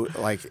into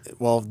like,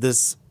 well,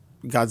 this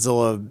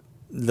Godzilla,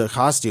 the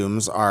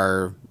costumes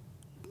are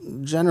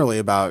generally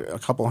about a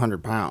couple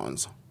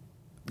 £100.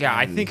 Yeah,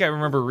 I think I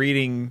remember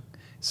reading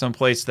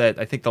someplace that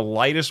I think the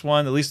lightest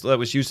one, at least that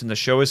was used in the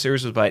Showa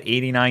series, was about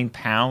 89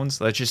 pounds,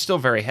 which is still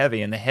very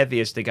heavy, and the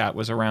heaviest they got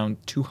was around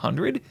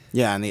 200.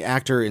 Yeah, and the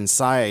actor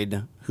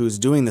inside who's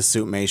doing the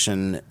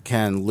suitmation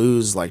can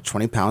lose like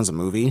 20 pounds a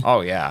movie.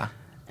 Oh, yeah.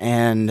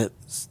 And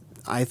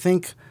I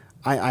think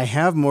I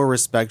have more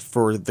respect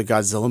for the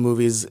Godzilla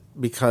movies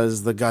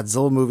because the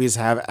Godzilla movies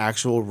have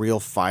actual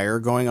real fire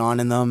going on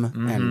in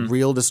them and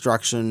real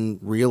destruction,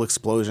 real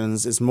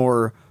explosions. It's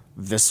more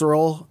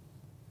visceral.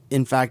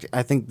 In fact,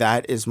 I think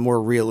that is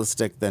more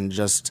realistic than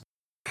just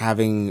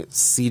having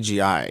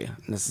CGI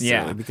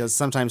necessarily, because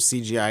sometimes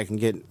CGI can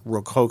get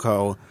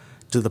rococo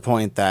to the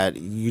point that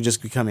you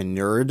just become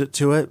inured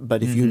to it.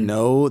 But if you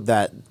know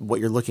that what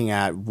you're looking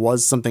at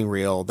was something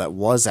real that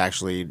was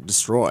actually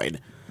destroyed,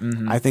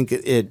 I think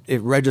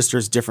it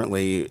registers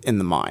differently in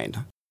the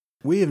mind.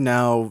 We have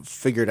now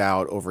figured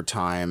out over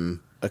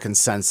time a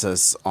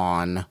consensus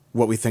on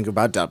what we think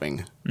about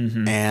dubbing.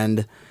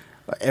 And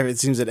it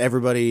seems that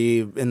everybody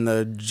in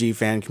the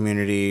G-fan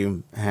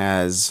community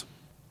has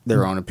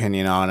their own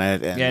opinion on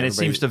it. And it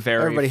seems to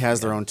vary. Everybody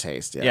has their own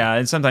taste. Yeah,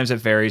 and sometimes it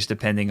varies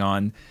depending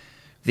on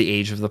the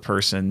age of the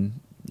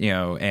person,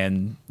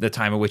 and the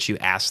time at which you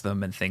ask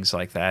them and things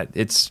like that.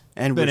 It's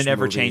been an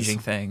ever-changing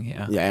thing.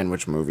 Yeah, and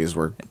which movies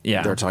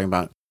they're talking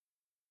about.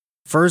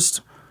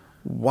 First,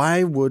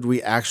 why would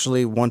we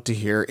actually want to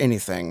hear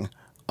anything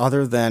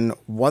other than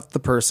what the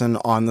person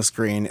on the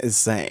screen is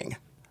saying?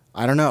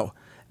 I don't know.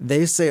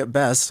 They say it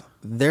best.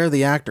 They're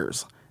the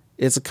actors.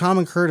 It's a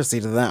common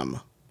courtesy to them.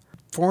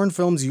 Foreign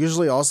films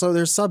usually also,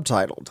 they're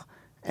subtitled.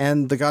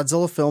 And the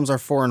Godzilla films are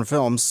foreign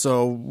films,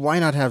 so why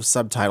not have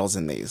subtitles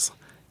in these?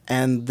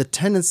 And the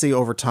tendency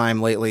over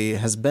time lately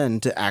has been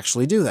to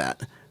actually do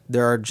that.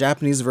 There are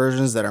Japanese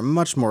versions that are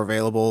much more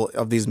available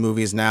of these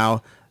movies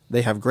now.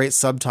 They have great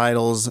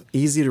subtitles,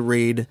 easy to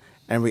read,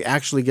 and we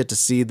actually get to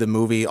see the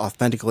movie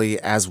authentically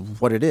as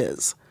what it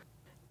is.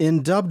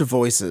 In dubbed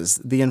voices,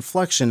 the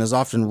inflection is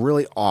often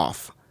really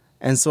off,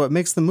 and so it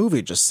makes the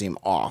movie just seem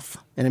off,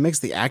 and it makes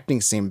the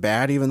acting seem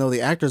bad even though the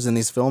actors in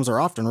these films are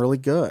often really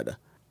good.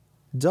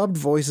 Dubbed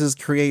voices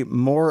create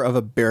more of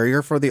a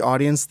barrier for the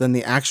audience than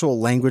the actual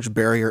language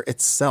barrier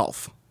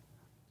itself.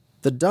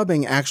 The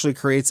dubbing actually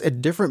creates a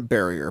different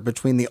barrier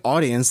between the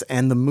audience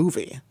and the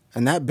movie,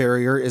 and that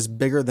barrier is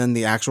bigger than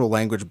the actual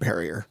language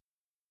barrier.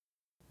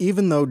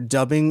 Even though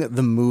dubbing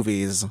the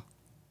movies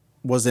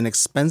was an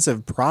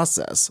expensive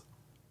process,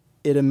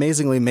 it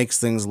amazingly makes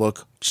things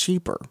look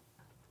cheaper.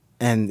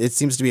 And it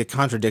seems to be a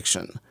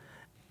contradiction.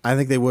 I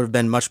think they would have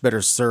been much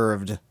better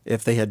served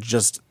if they had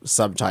just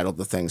subtitled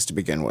the things to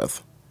begin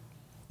with.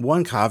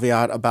 One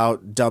caveat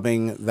about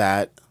dubbing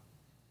that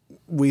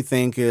we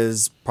think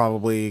is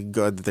probably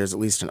good, that there's at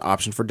least an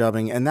option for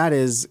dubbing, and that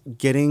is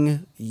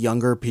getting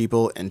younger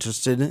people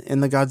interested in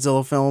the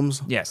Godzilla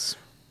films. Yes.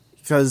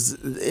 Because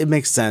it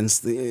makes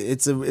sense.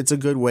 It's a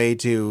good way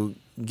to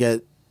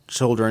get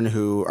children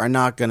who are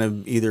not going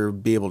to either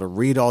be able to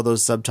read all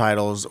those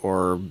subtitles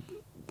or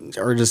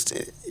just,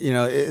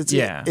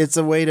 it's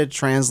a way to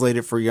translate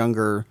it for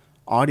younger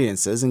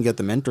audiences and get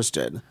them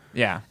interested.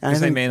 Yeah,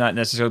 because they may not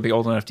necessarily be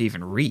old enough to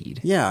even read.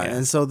 Yeah,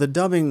 and so I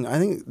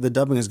think the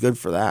dubbing is good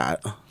for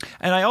that.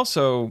 And I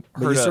also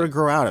heard you sort of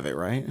grow out of it,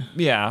 right?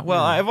 Yeah,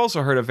 well, I've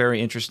also heard a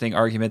very interesting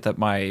argument that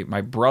my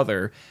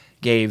brother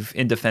gave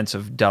in defense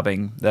of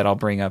dubbing that I'll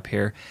bring up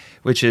here,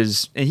 which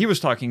is, and he was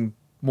talking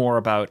more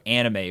about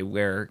anime,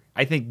 where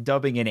I think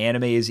dubbing in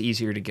anime is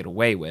easier to get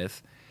away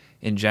with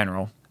in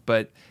general.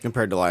 But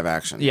compared to live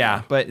action.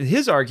 Yeah, but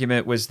his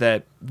argument was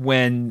that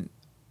when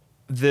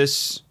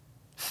this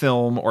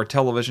film or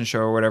television show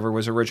or whatever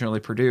was originally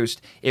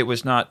produced, it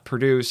was not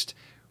produced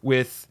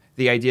with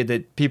the idea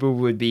that people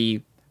would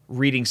be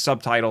reading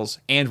subtitles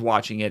and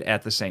watching it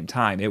at the same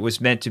time. It was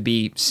meant to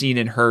be seen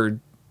and heard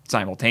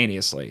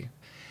simultaneously.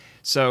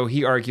 So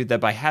he argued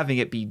that by having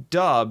it be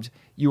dubbed,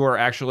 you are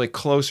actually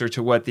closer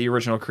to what the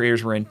original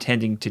creators were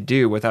intending to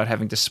do without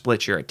having to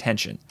split your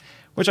attention,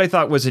 which I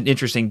thought was an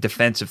interesting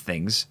defense of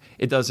things.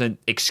 It doesn't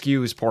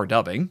excuse poor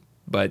dubbing,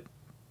 but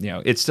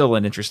it's still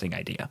an interesting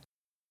idea.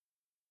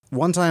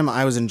 One time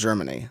I was in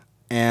Germany,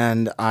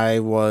 and I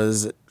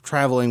was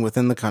traveling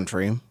within the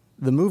country.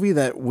 The movie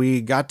that we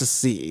got to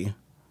see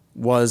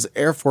was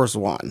Air Force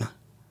One,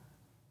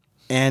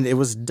 and it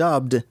was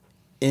dubbed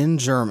in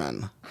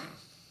German.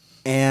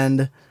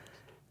 And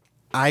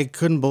I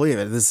couldn't believe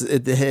it.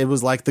 It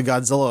was like the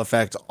Godzilla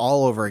effect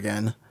all over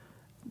again.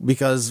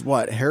 Because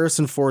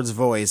Harrison Ford's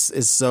voice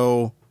is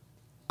so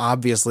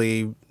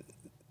obviously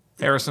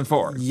Harrison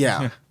Ford.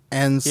 Yeah.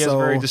 And he has a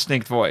very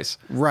distinct voice.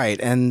 Right.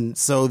 And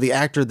so the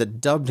actor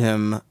that dubbed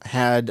him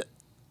had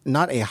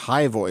not a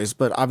high voice,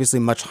 but obviously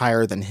much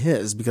higher than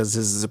his, because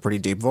his is a pretty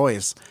deep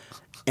voice.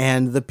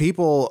 And the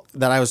people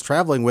that I was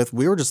traveling with,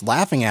 we were just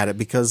laughing at it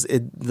because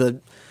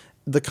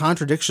the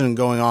contradiction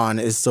going on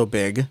is so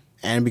big,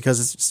 and because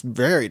it's just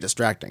very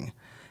distracting.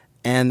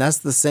 And that's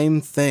the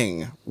same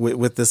thing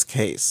with this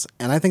case.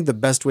 And I think the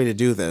best way to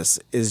do this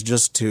is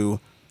just to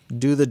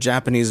do the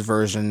Japanese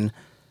version,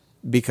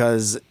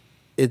 because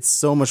it's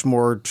so much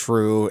more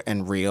true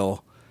and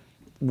real.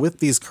 With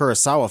these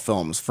Kurosawa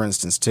films, for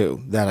instance,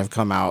 too, that have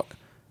come out,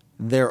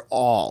 they're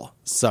all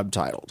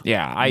subtitled.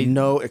 Yeah,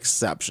 no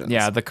exceptions.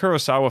 Yeah, the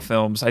Kurosawa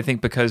films, I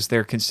think because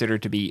they're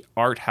considered to be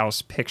art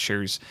house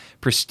pictures,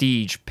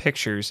 prestige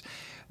pictures,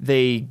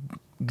 they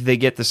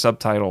get the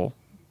subtitle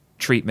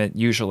treatment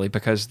usually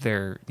because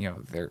they're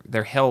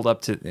held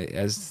up to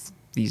as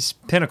these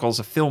pinnacles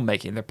of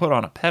filmmaking. They're put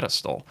on a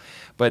pedestal.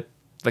 But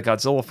the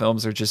Godzilla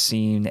films are just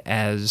seen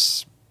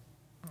as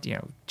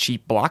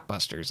cheap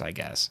blockbusters, I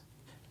guess.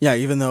 Yeah,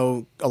 even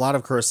though a lot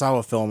of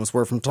Kurosawa films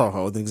were from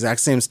Toho, the exact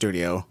same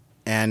studio,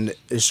 and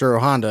Ishiro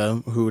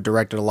Honda, who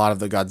directed a lot of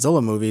the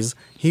Godzilla movies,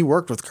 he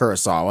worked with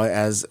Kurosawa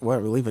as, I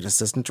believe, an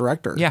assistant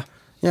director. Yeah.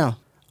 Yeah.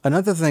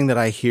 Another thing that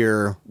I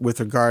hear with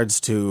regards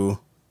to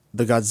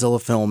the Godzilla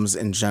films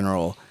in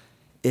general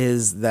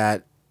is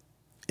that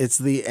it's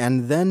the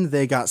 "and then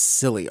they got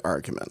silly"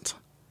 argument.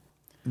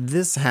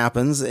 This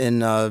happens in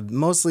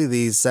mostly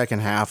the second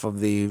half of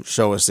the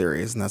Showa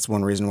series, and that's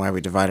one reason why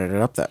we divided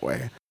it up that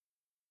way.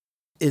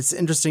 It's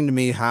interesting to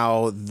me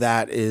how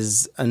that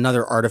is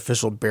another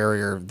artificial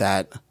barrier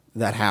that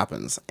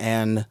happens.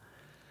 And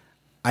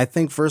I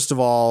think, first of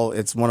all,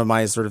 it's one of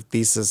my sort of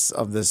thesis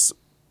of this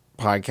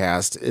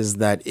podcast is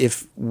that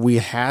if we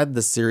had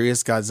the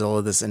serious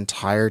Godzilla this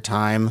entire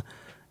time,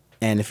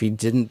 and if he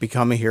didn't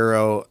become a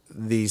hero,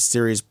 the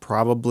series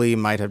probably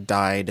might have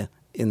died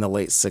in the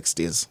late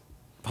 60s,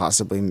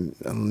 possibly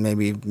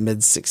maybe mid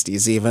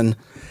 60s even.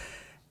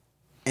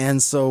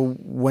 And so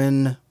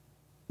when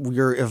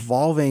you're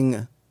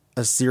evolving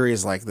a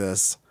series like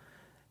this,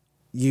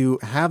 you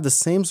have the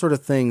same sort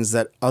of things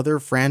that other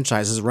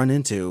franchises run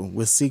into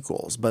with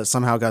sequels, but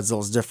somehow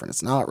Godzilla's different.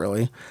 It's not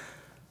really.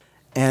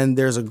 And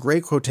there's a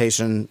great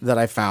quotation that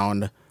I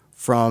found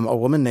from a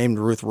woman named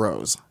Ruth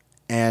Rose.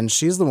 And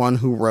she's the one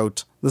who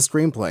wrote the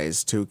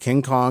screenplays to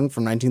King Kong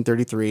from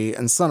 1933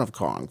 and Son of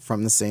Kong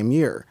from the same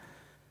year.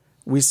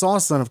 We saw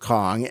Son of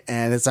Kong,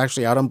 and it's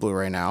actually out on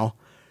Blu-ray now.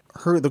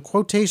 The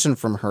quotation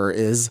from her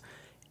is,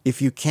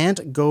 "If you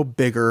can't go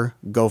bigger,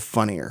 go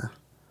funnier."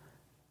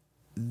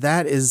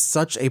 That is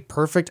such a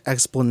perfect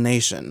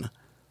explanation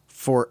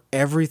for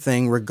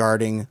everything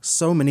regarding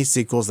so many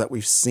sequels that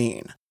we've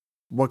seen.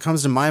 What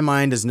comes to my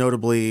mind is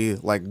notably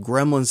like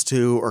Gremlins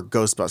 2 or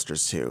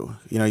Ghostbusters 2.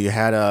 You know, you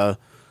had a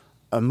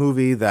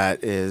movie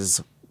that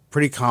is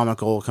pretty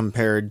comical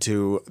compared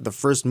to the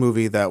first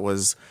movie that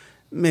was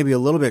maybe a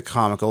little bit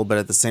comical, but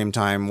at the same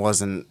time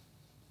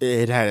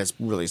it had its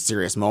really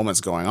serious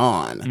moments going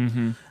on.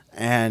 Mm-hmm.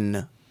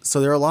 And so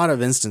there are a lot of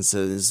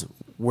instances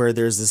where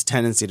there's this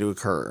tendency to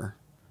occur.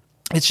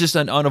 It's just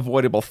an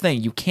unavoidable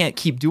thing. You can't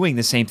keep doing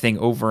the same thing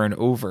over and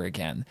over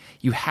again.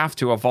 You have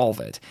to evolve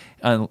it.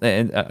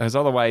 Because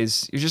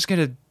otherwise, you're just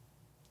going to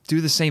do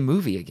the same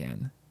movie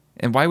again.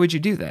 And why would you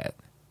do that?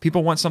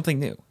 People want something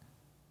new.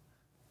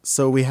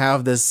 So we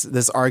have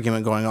this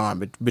argument going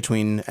on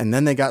between, and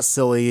then they got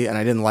silly and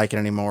I didn't like it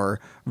anymore,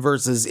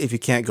 versus if you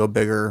can't go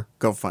bigger,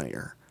 go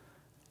funnier.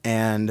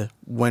 And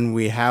when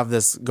we have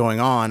this going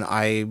on,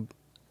 I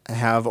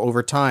have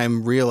over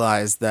time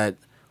realized that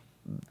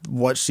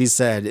what she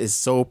said is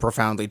so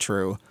profoundly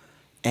true.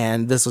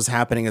 And this was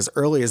happening as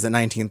early as the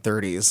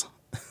 1930s.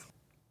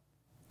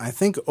 I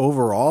think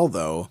overall,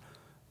 though,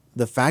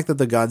 the fact that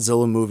the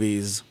Godzilla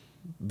movies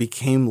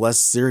became less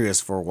serious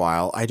for a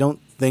while, I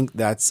don't think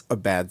that's a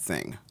bad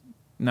thing.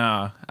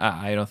 No,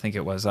 I don't think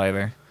it was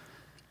either.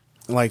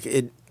 I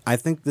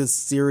think this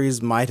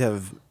series might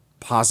have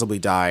possibly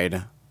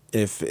died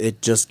if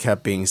it just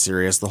kept being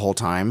serious the whole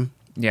time.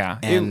 Yeah.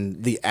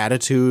 And the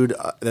attitude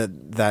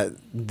that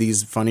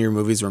these funnier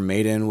movies were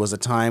made in was a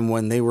time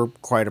when they were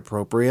quite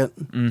appropriate.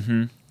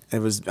 Mm-hmm. It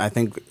was, I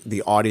think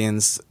the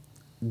audience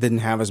didn't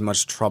have as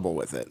much trouble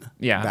with it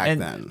back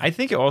then. I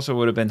think it also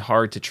would have been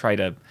hard to try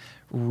to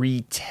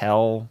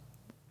retell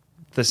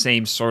the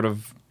same sort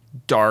of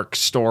dark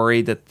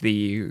story that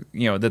the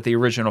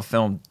original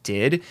film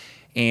did,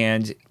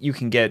 and you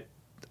can get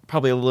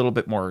probably a little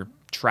bit more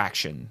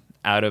traction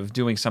out of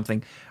doing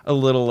something a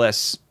little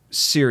less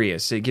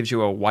serious. It gives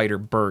you a wider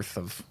berth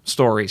of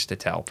stories to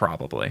tell,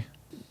 probably.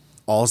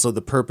 Also,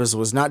 the purpose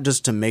was not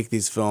just to make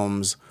these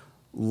films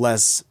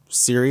less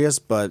serious,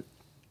 but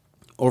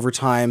over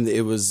time,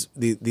 it was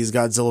these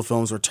Godzilla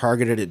films were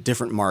targeted at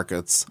different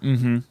markets.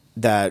 Mm-hmm.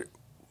 that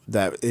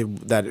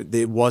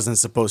it wasn't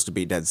supposed to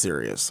be dead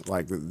serious.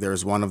 Like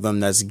there's one of them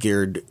that's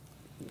geared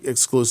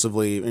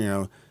exclusively,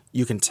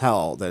 you can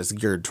tell that it's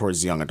geared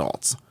towards young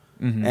adults.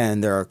 Mm-hmm.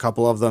 And there are a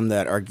couple of them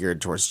that are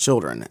geared towards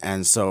children.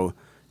 And so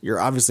you're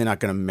obviously not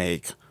going to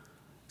make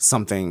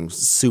something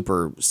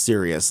super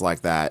serious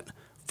like that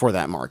for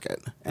that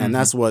market. And mm-hmm.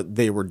 that's what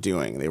they were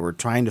doing. They were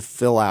trying to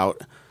fill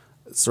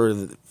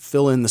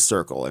in the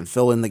circle and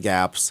fill in the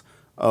gaps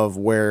of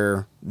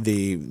where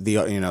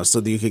so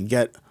that you could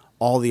get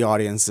all the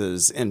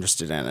audiences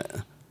interested in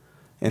it.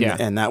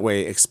 And that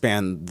way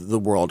expand the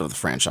world of the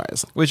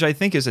franchise. Which I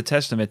think is a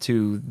testament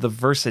to the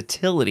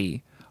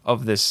versatility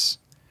of this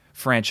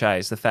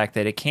franchise. The fact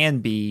that it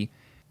can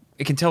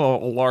tell a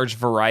large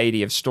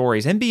variety of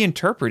stories and be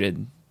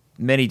interpreted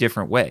many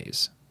different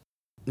ways.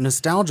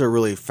 Nostalgia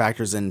really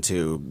factors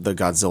into the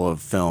Godzilla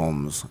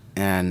films.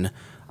 And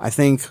I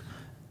think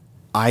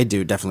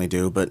definitely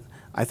do, but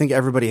I think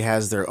everybody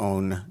has their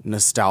own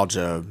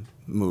nostalgia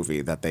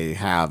movie that they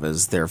have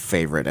as their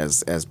favorite,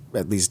 as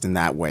at least in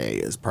that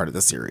way, as part of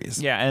the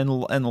series. Yeah, and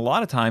a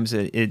lot of times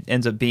it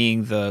ends up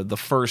being the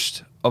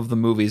first of the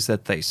movies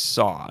that they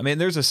saw. I mean,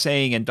 there's a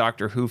saying in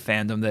Doctor Who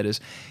fandom that is,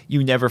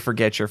 you never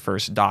forget your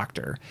first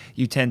Doctor.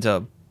 You tend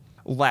to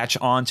latch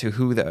on to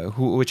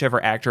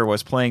whichever actor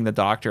was playing the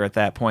Doctor at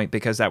that point,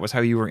 because that was how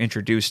you were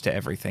introduced to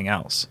everything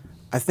else.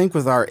 I think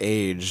with our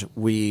age,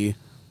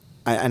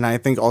 and I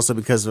think also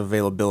because of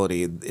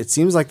availability, it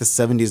seems like the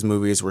 70s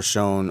movies were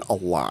shown a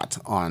lot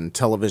on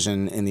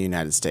television in the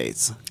United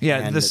States. Yeah,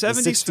 and the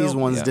 60s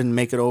ones didn't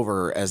make it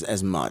over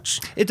as much.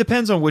 It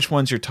depends on which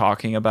ones you're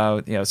talking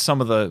about. Some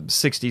of the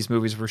 60s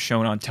movies were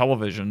shown on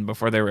television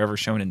before they were ever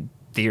shown in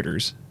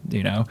theaters,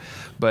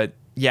 But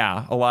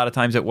yeah, a lot of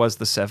times it was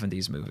the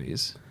 70s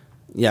movies.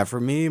 Yeah,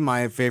 for me,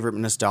 my favorite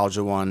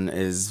nostalgia one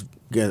is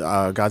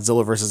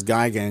Godzilla vs.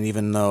 Gigan,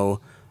 even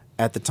though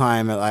at the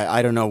time,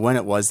 I don't know when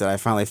it was that I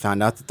finally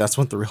found out that that's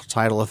what the real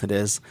title of it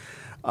is.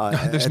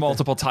 There's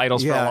multiple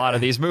titles for a lot of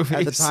these movies.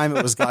 At the time,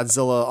 it was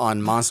Godzilla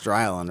on Monster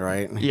Island,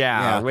 right?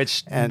 Yeah,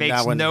 which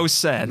makes no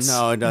sense.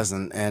 No, it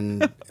doesn't.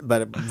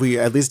 But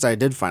at least I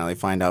did finally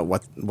find out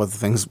what the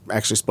thing's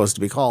actually supposed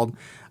to be called.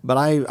 But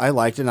I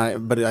liked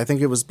it, but I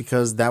think it was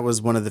because that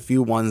was one of the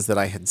few ones that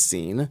I had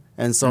seen,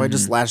 and so I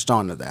just latched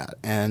onto that.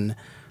 And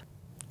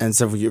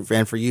so for you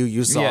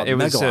saw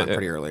Megalon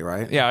pretty early,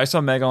 right? Yeah, I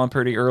saw Megalon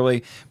pretty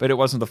early, but it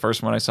wasn't the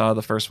first one I saw.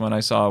 The first one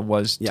I saw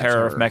was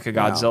Terror of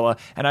Mechagodzilla,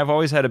 and I've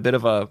always had a bit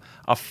of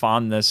a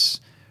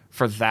fondness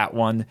for that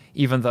one,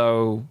 even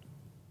though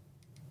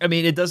I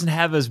mean, it doesn't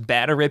have as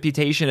bad a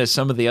reputation as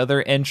some of the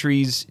other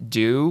entries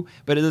do,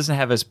 but it doesn't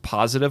have as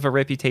positive a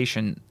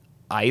reputation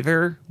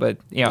either. But,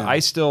 I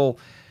still,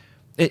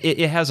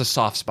 it has a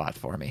soft spot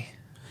for me.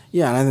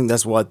 Yeah, and I think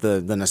that's what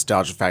the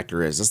nostalgia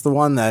factor is. It's the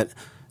one that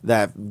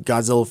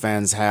Godzilla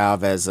fans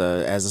have as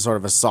a sort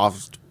of a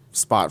soft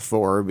spot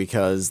for,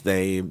 because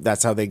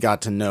that's how they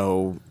got to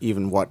know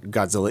even what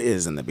Godzilla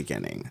is in the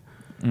beginning.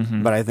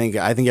 Mm-hmm. But I think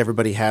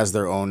everybody has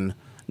their own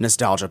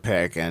nostalgia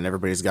pick, and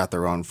everybody's got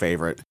their own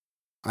favorite.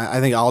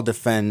 I think I'll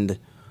defend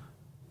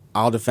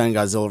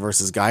Godzilla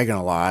versus Gigan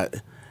a lot,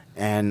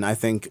 and I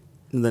think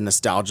the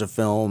nostalgia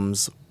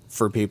films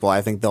for people,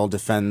 I think they'll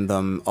defend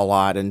them a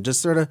lot and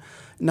just sort of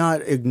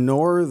not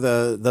ignore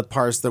the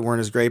parts that weren't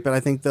as great, but I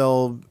think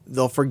they'll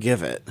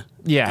forgive it.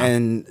 Yeah,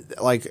 and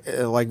like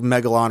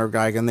Megalon or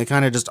Gigan, they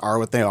kind of just are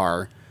what they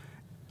are.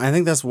 I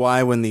think that's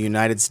why when the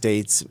United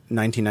States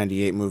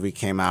 1998 movie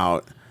came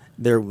out,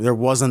 there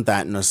wasn't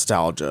that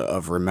nostalgia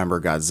of remember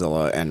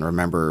Godzilla and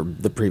remember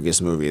the previous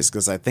movies,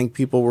 because I think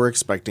people were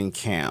expecting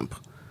camp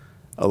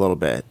a little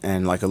bit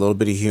and like a little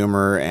bit of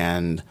humor,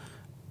 and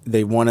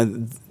they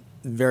wanted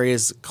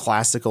various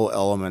classical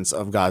elements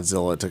of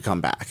Godzilla to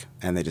come back,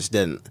 and they just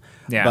didn't.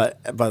 Yeah.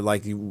 But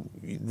like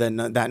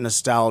that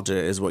nostalgia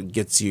is what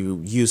gets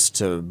you used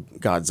to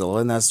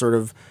Godzilla, and that sort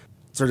of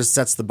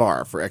sets the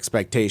bar for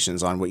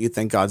expectations on what you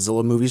think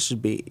Godzilla movies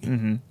should be.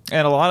 Mm-hmm.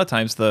 And a lot of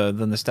times the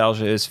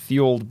nostalgia is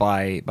fueled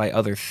by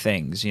other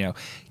things.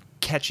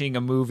 Catching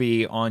a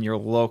movie on your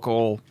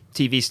local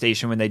TV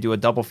station when they do a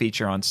double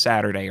feature on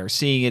Saturday, or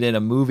seeing it in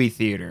a movie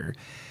theater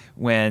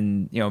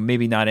when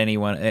maybe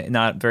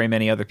not very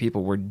many other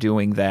people were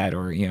doing that,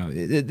 or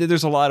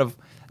there's a lot of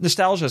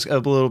nostalgia is a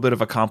little bit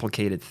of a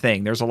complicated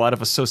thing. There's a lot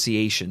of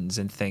associations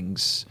and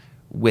things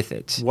with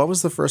it. What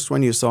was the first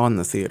one you saw in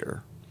the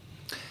theater?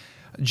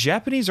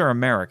 Japanese or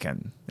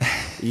American?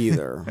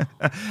 Either.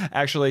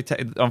 Actually,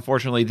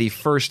 unfortunately, the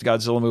first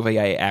Godzilla movie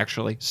I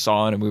actually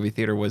saw in a movie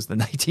theater was the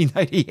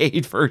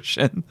 1998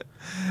 version,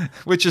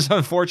 which is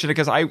unfortunate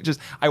because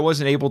I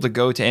wasn't able to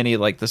go to any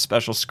like the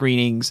special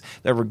screenings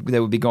that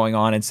would be going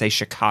on in, say,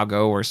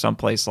 Chicago or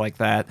someplace like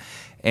that.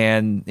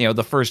 And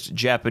the first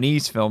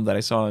Japanese film that I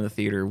saw in the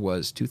theater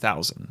was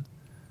 2000.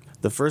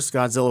 The first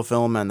Godzilla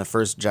film and the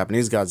first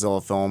Japanese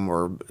Godzilla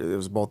film it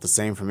was both the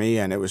same for me,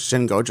 and it was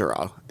Shin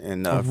Gojira.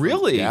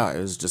 Really? Yeah, it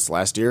was just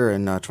last year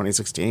in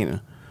 2016.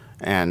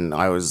 And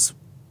I was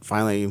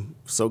finally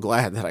so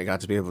glad that I got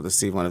to be able to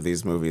see one of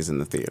these movies in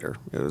the theater.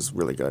 It was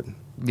really good.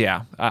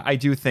 Yeah, I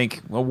do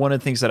think one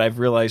of the things that I've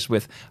realized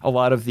with a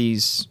lot of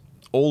these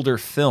older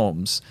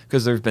films,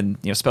 because there's been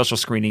special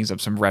screenings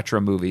of some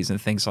retro movies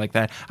and things like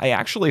that, I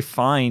actually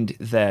find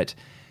that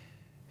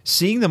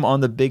seeing them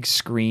on the big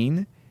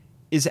screen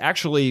is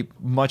actually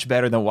much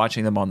better than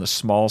watching them on the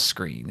small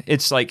screen.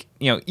 It's like,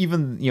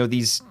 even,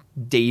 these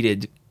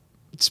dated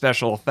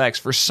special effects,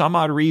 for some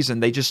odd reason,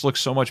 they just look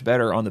so much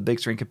better on the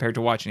big screen compared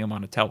to watching them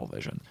on a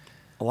television.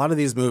 A lot of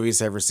these movies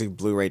have received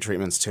Blu-ray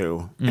treatments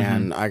too. Mm-hmm.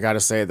 And I got to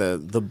say the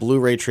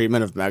Blu-ray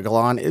treatment of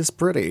Megalon is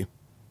pretty.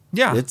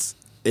 Yeah.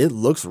 It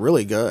looks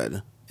really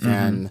good. Mm-hmm.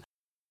 And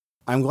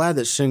I'm glad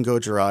that Shin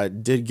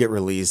Gojira did get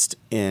released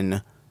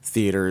in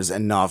theaters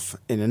in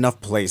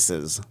enough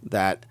places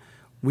that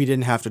we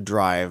didn't have to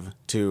drive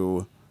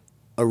to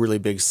a really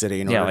big city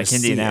in order to see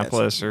it. Yeah, like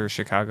Indianapolis or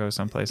Chicago,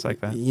 someplace like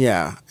that.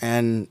 Yeah,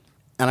 and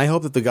I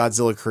hope that the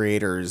Godzilla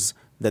creators,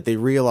 that they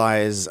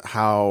realize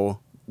how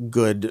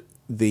good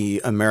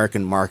the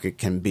American market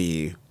can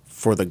be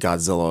for the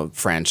Godzilla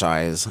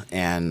franchise,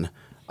 and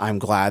I'm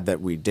glad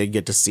that we did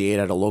get to see it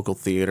at a local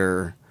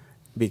theater,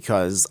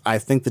 because I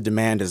think the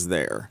demand is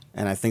there,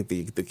 and I think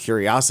the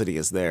curiosity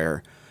is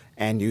there,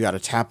 and you got to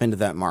tap into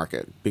that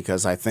market,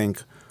 because I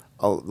think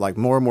like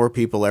more and more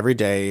people every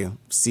day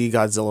see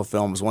Godzilla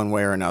films one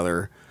way or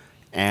another,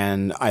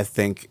 and I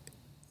think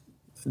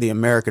the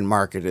American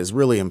market is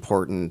really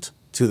important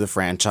to the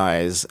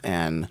franchise,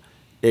 and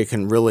it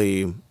can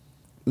really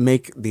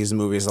make these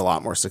movies a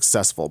lot more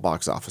successful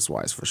box office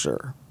wise, for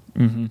sure.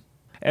 Mm-hmm.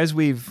 As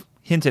we've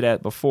hinted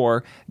at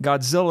before,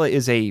 Godzilla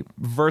is a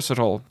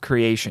versatile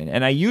creation,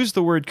 and I use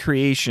the word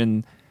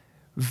creation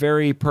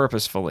very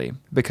purposefully,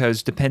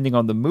 because depending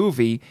on the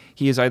movie,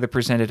 he is either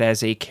presented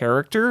as a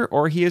character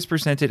or he is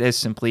presented as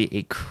simply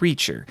a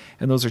creature,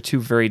 and those are two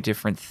very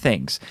different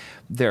things.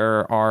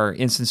 There are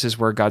instances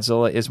where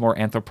Godzilla is more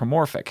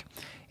anthropomorphic,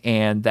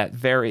 and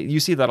you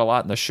see that a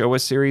lot in the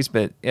Showa series,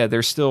 but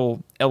there's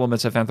still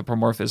elements of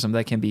anthropomorphism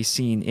that can be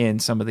seen in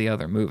some of the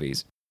other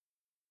movies.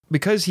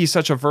 Because he's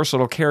such a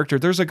versatile character,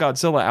 there's a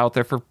Godzilla out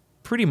there for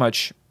pretty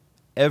much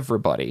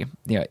everybody.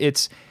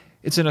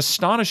 It's an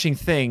astonishing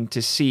thing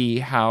to see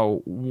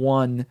how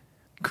one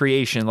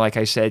creation, like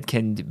I said,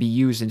 can be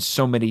used in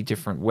so many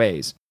different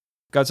ways.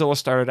 Godzilla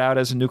started out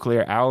as a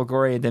nuclear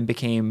allegory and then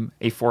became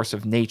a force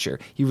of nature.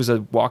 He was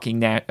a walking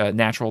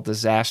natural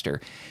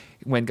disaster.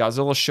 When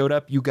Godzilla showed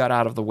up, you got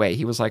out of the way.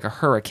 He was like a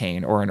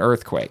hurricane or an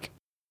earthquake.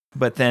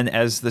 But then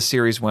as the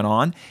series went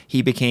on,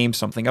 he became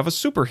something of a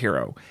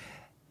superhero.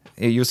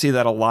 You'll see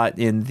that a lot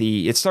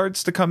it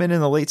starts to come in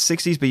the late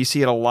 60s, but you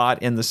see it a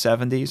lot in the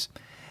 70s.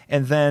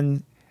 And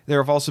then there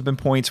have also been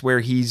points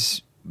where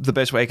the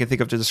best way I can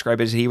think of to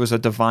describe it is he was a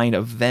divine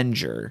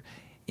avenger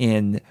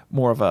in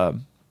more of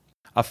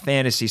a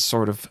fantasy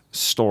sort of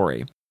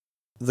story.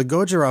 The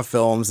Gojira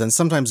films, and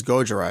sometimes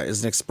Gojira,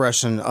 is an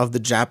expression of the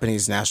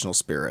Japanese national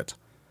spirit.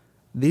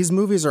 These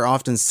movies are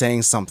often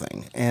saying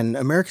something, and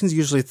Americans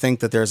usually think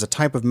that there's a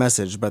type of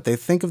message, but they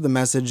think of the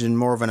message in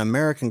more of an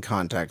American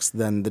context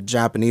than the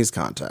Japanese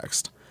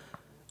context.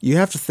 You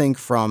have to think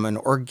from an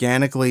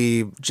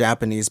organically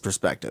Japanese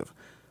perspective.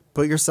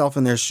 Put yourself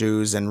in their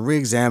shoes and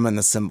re-examine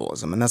the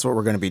symbolism, and that's what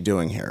we're going to be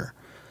doing here.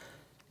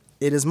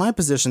 It is my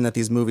position that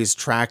these movies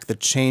track the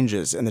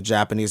changes in the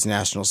Japanese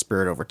national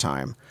spirit over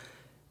time.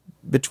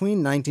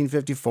 Between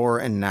 1954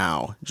 and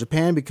now,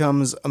 Japan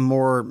becomes a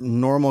more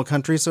normal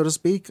country, so to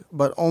speak,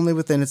 but only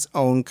within its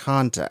own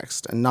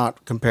context and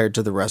not compared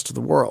to the rest of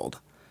the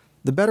world.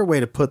 The better way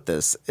to put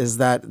this is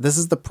that this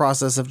is the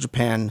process of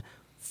Japan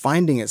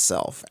finding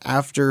itself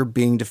after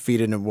being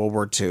defeated in World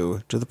War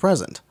II to the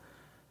present.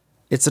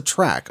 It's a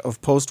track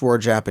of post-war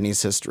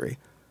Japanese history.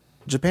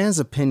 Japan's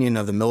opinion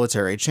of the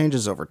military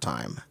changes over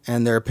time,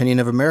 and their opinion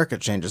of America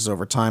changes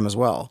over time as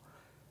well.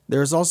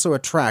 There is also a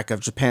track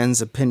of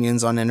Japan's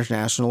opinions on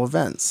international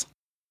events.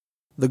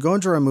 The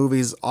Gojira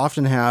movies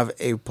often have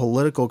a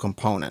political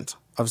component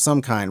of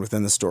some kind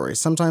within the story,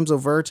 sometimes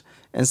overt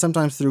and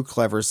sometimes through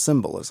clever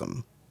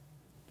symbolism.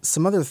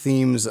 Some other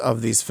themes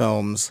of these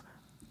films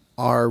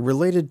are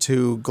related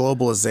to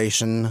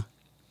globalization,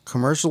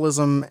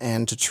 commercialism,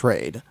 and to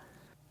trade.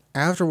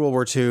 After World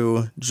War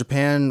II,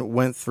 Japan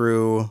went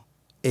through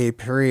a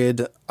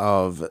period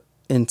of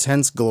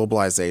intense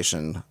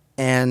globalization,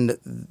 and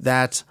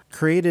that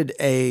created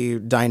a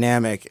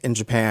dynamic in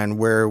Japan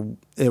where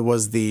it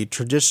was the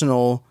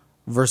traditional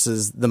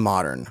versus the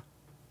modern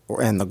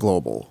and the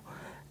global.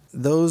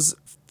 Those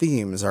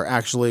themes are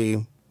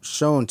actually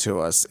shown to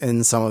us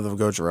in some of the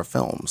Gojira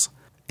films,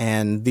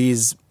 and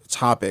these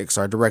topics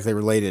are directly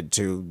related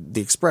to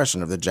the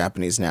expression of the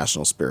Japanese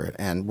national spirit,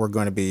 and we're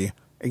going to be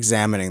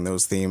examining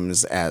those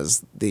themes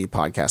as the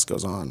podcast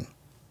goes on.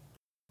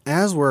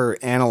 As we're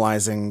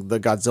analyzing the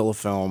Godzilla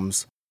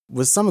films,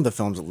 with some of the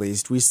films at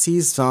least, we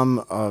see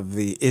some of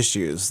the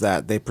issues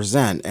that they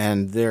present,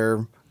 and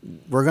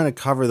we're going to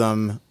cover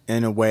them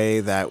in a way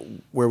that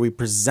where we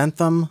present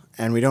them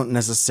and we don't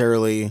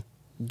necessarily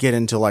get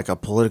into like a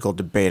political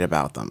debate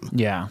about them.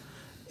 Yeah.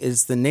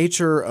 It's the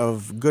nature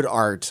of good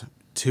art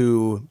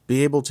to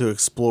be able to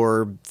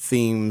explore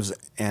themes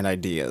and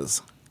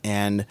ideas.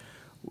 And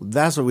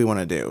that's what we want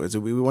to do, is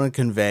we want to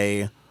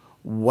convey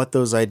what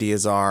those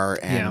ideas are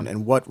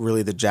and what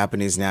really the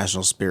Japanese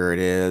national spirit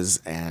is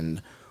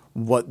and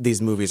what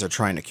these movies are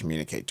trying to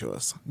communicate to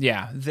us.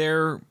 Yeah,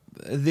 the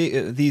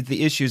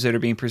issues that are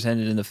being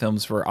presented in the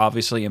films were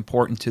obviously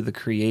important to the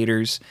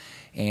creators,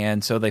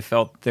 and so they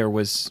felt there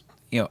was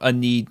a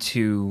need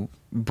to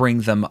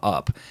bring them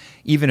up,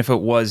 even if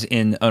it was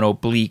in an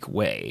oblique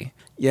way.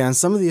 Yeah, and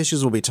some of the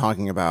issues we'll be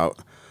talking about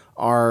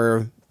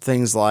are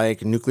things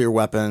like nuclear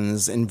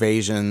weapons,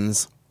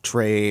 invasions,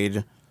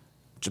 trade,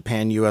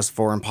 Japan-U.S.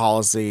 foreign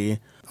policy,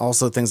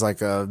 also things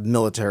like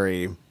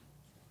military...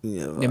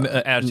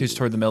 attitudes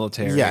toward the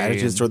military. Yeah,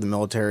 attitudes toward the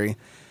military.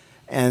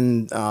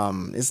 And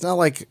it's not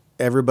like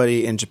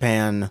everybody in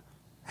Japan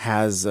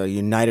has a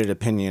united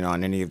opinion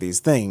on any of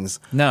these things.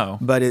 No.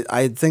 But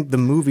I think the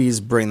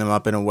movies bring them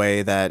up in a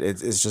way that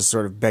it's just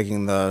sort of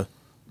begging the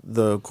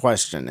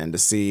question and to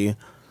see...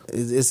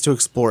 is to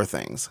explore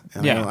things.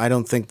 And I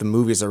don't think the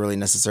movies are really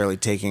necessarily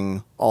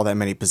taking all that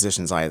many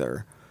positions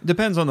either.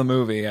 Depends on the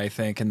movie, I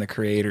think, and the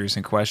creators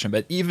in question.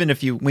 But even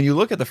when you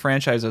look at the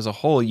franchise as a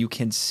whole, you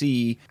can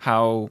see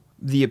how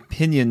the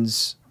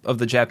opinions of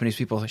the Japanese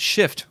people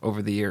shift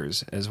over the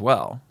years as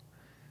well.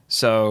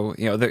 So,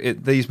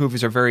 these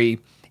movies are very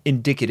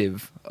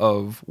indicative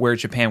of where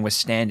Japan was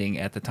standing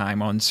at the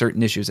time on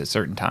certain issues at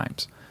certain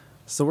times.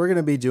 So we're going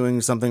to be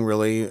doing something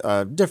really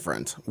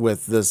different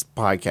with this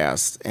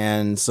podcast.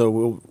 And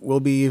so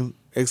we'll be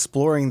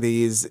exploring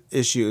these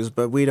issues,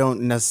 but we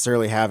don't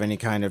necessarily have any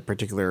kind of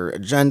particular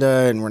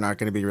agenda, and we're not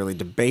going to be really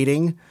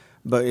debating,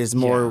 but it's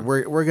more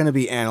we're going to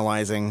be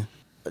analyzing,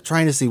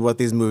 trying to see what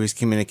these movies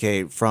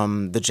communicate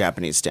from the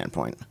Japanese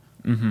standpoint.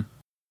 Mm-hmm.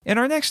 In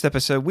our next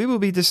episode, we will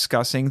be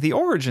discussing the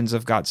origins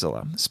of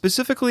Godzilla,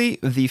 specifically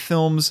the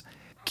films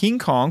King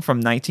Kong from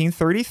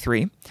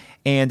 1933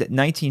 and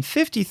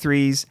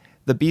 1953's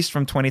The Beast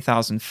from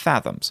 20,000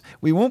 Fathoms.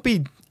 We won't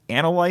be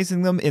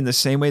analyzing them in the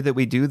same way that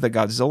we do the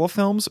Godzilla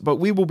films, but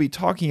we will be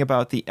talking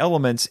about the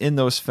elements in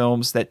those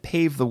films that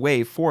pave the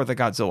way for the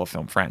Godzilla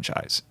film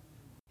franchise.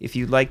 If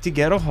you'd like to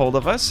get a hold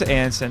of us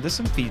and send us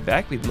some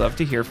feedback, we'd love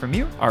to hear from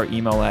you. Our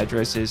email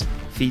address is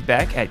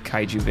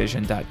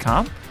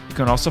feedback@kaijuvision.com. You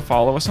can also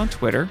follow us on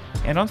Twitter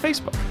and on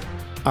Facebook.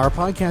 Our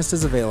podcast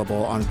is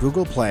available on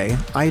Google Play,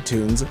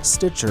 iTunes,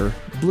 Stitcher,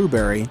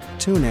 Blueberry,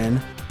 TuneIn,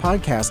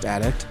 Podcast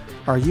Addict,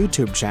 our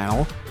YouTube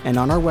channel, and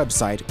on our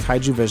website,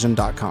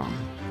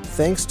 kaijuvision.com.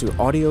 Thanks to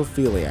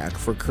Audiophiliac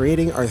for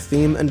creating our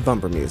theme and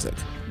bumper music.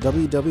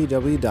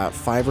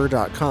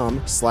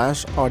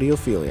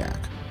 www.fiverr.com/audiophiliac.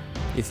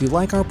 If you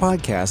like our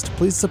podcast,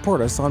 please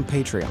support us on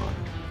Patreon.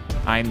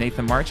 I'm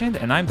Nathan Marchand,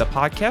 and I'm the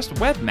podcast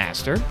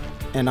webmaster.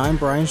 And I'm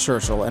Brian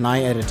Scherschel, and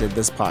I edited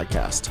this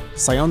podcast.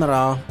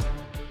 Sayonara.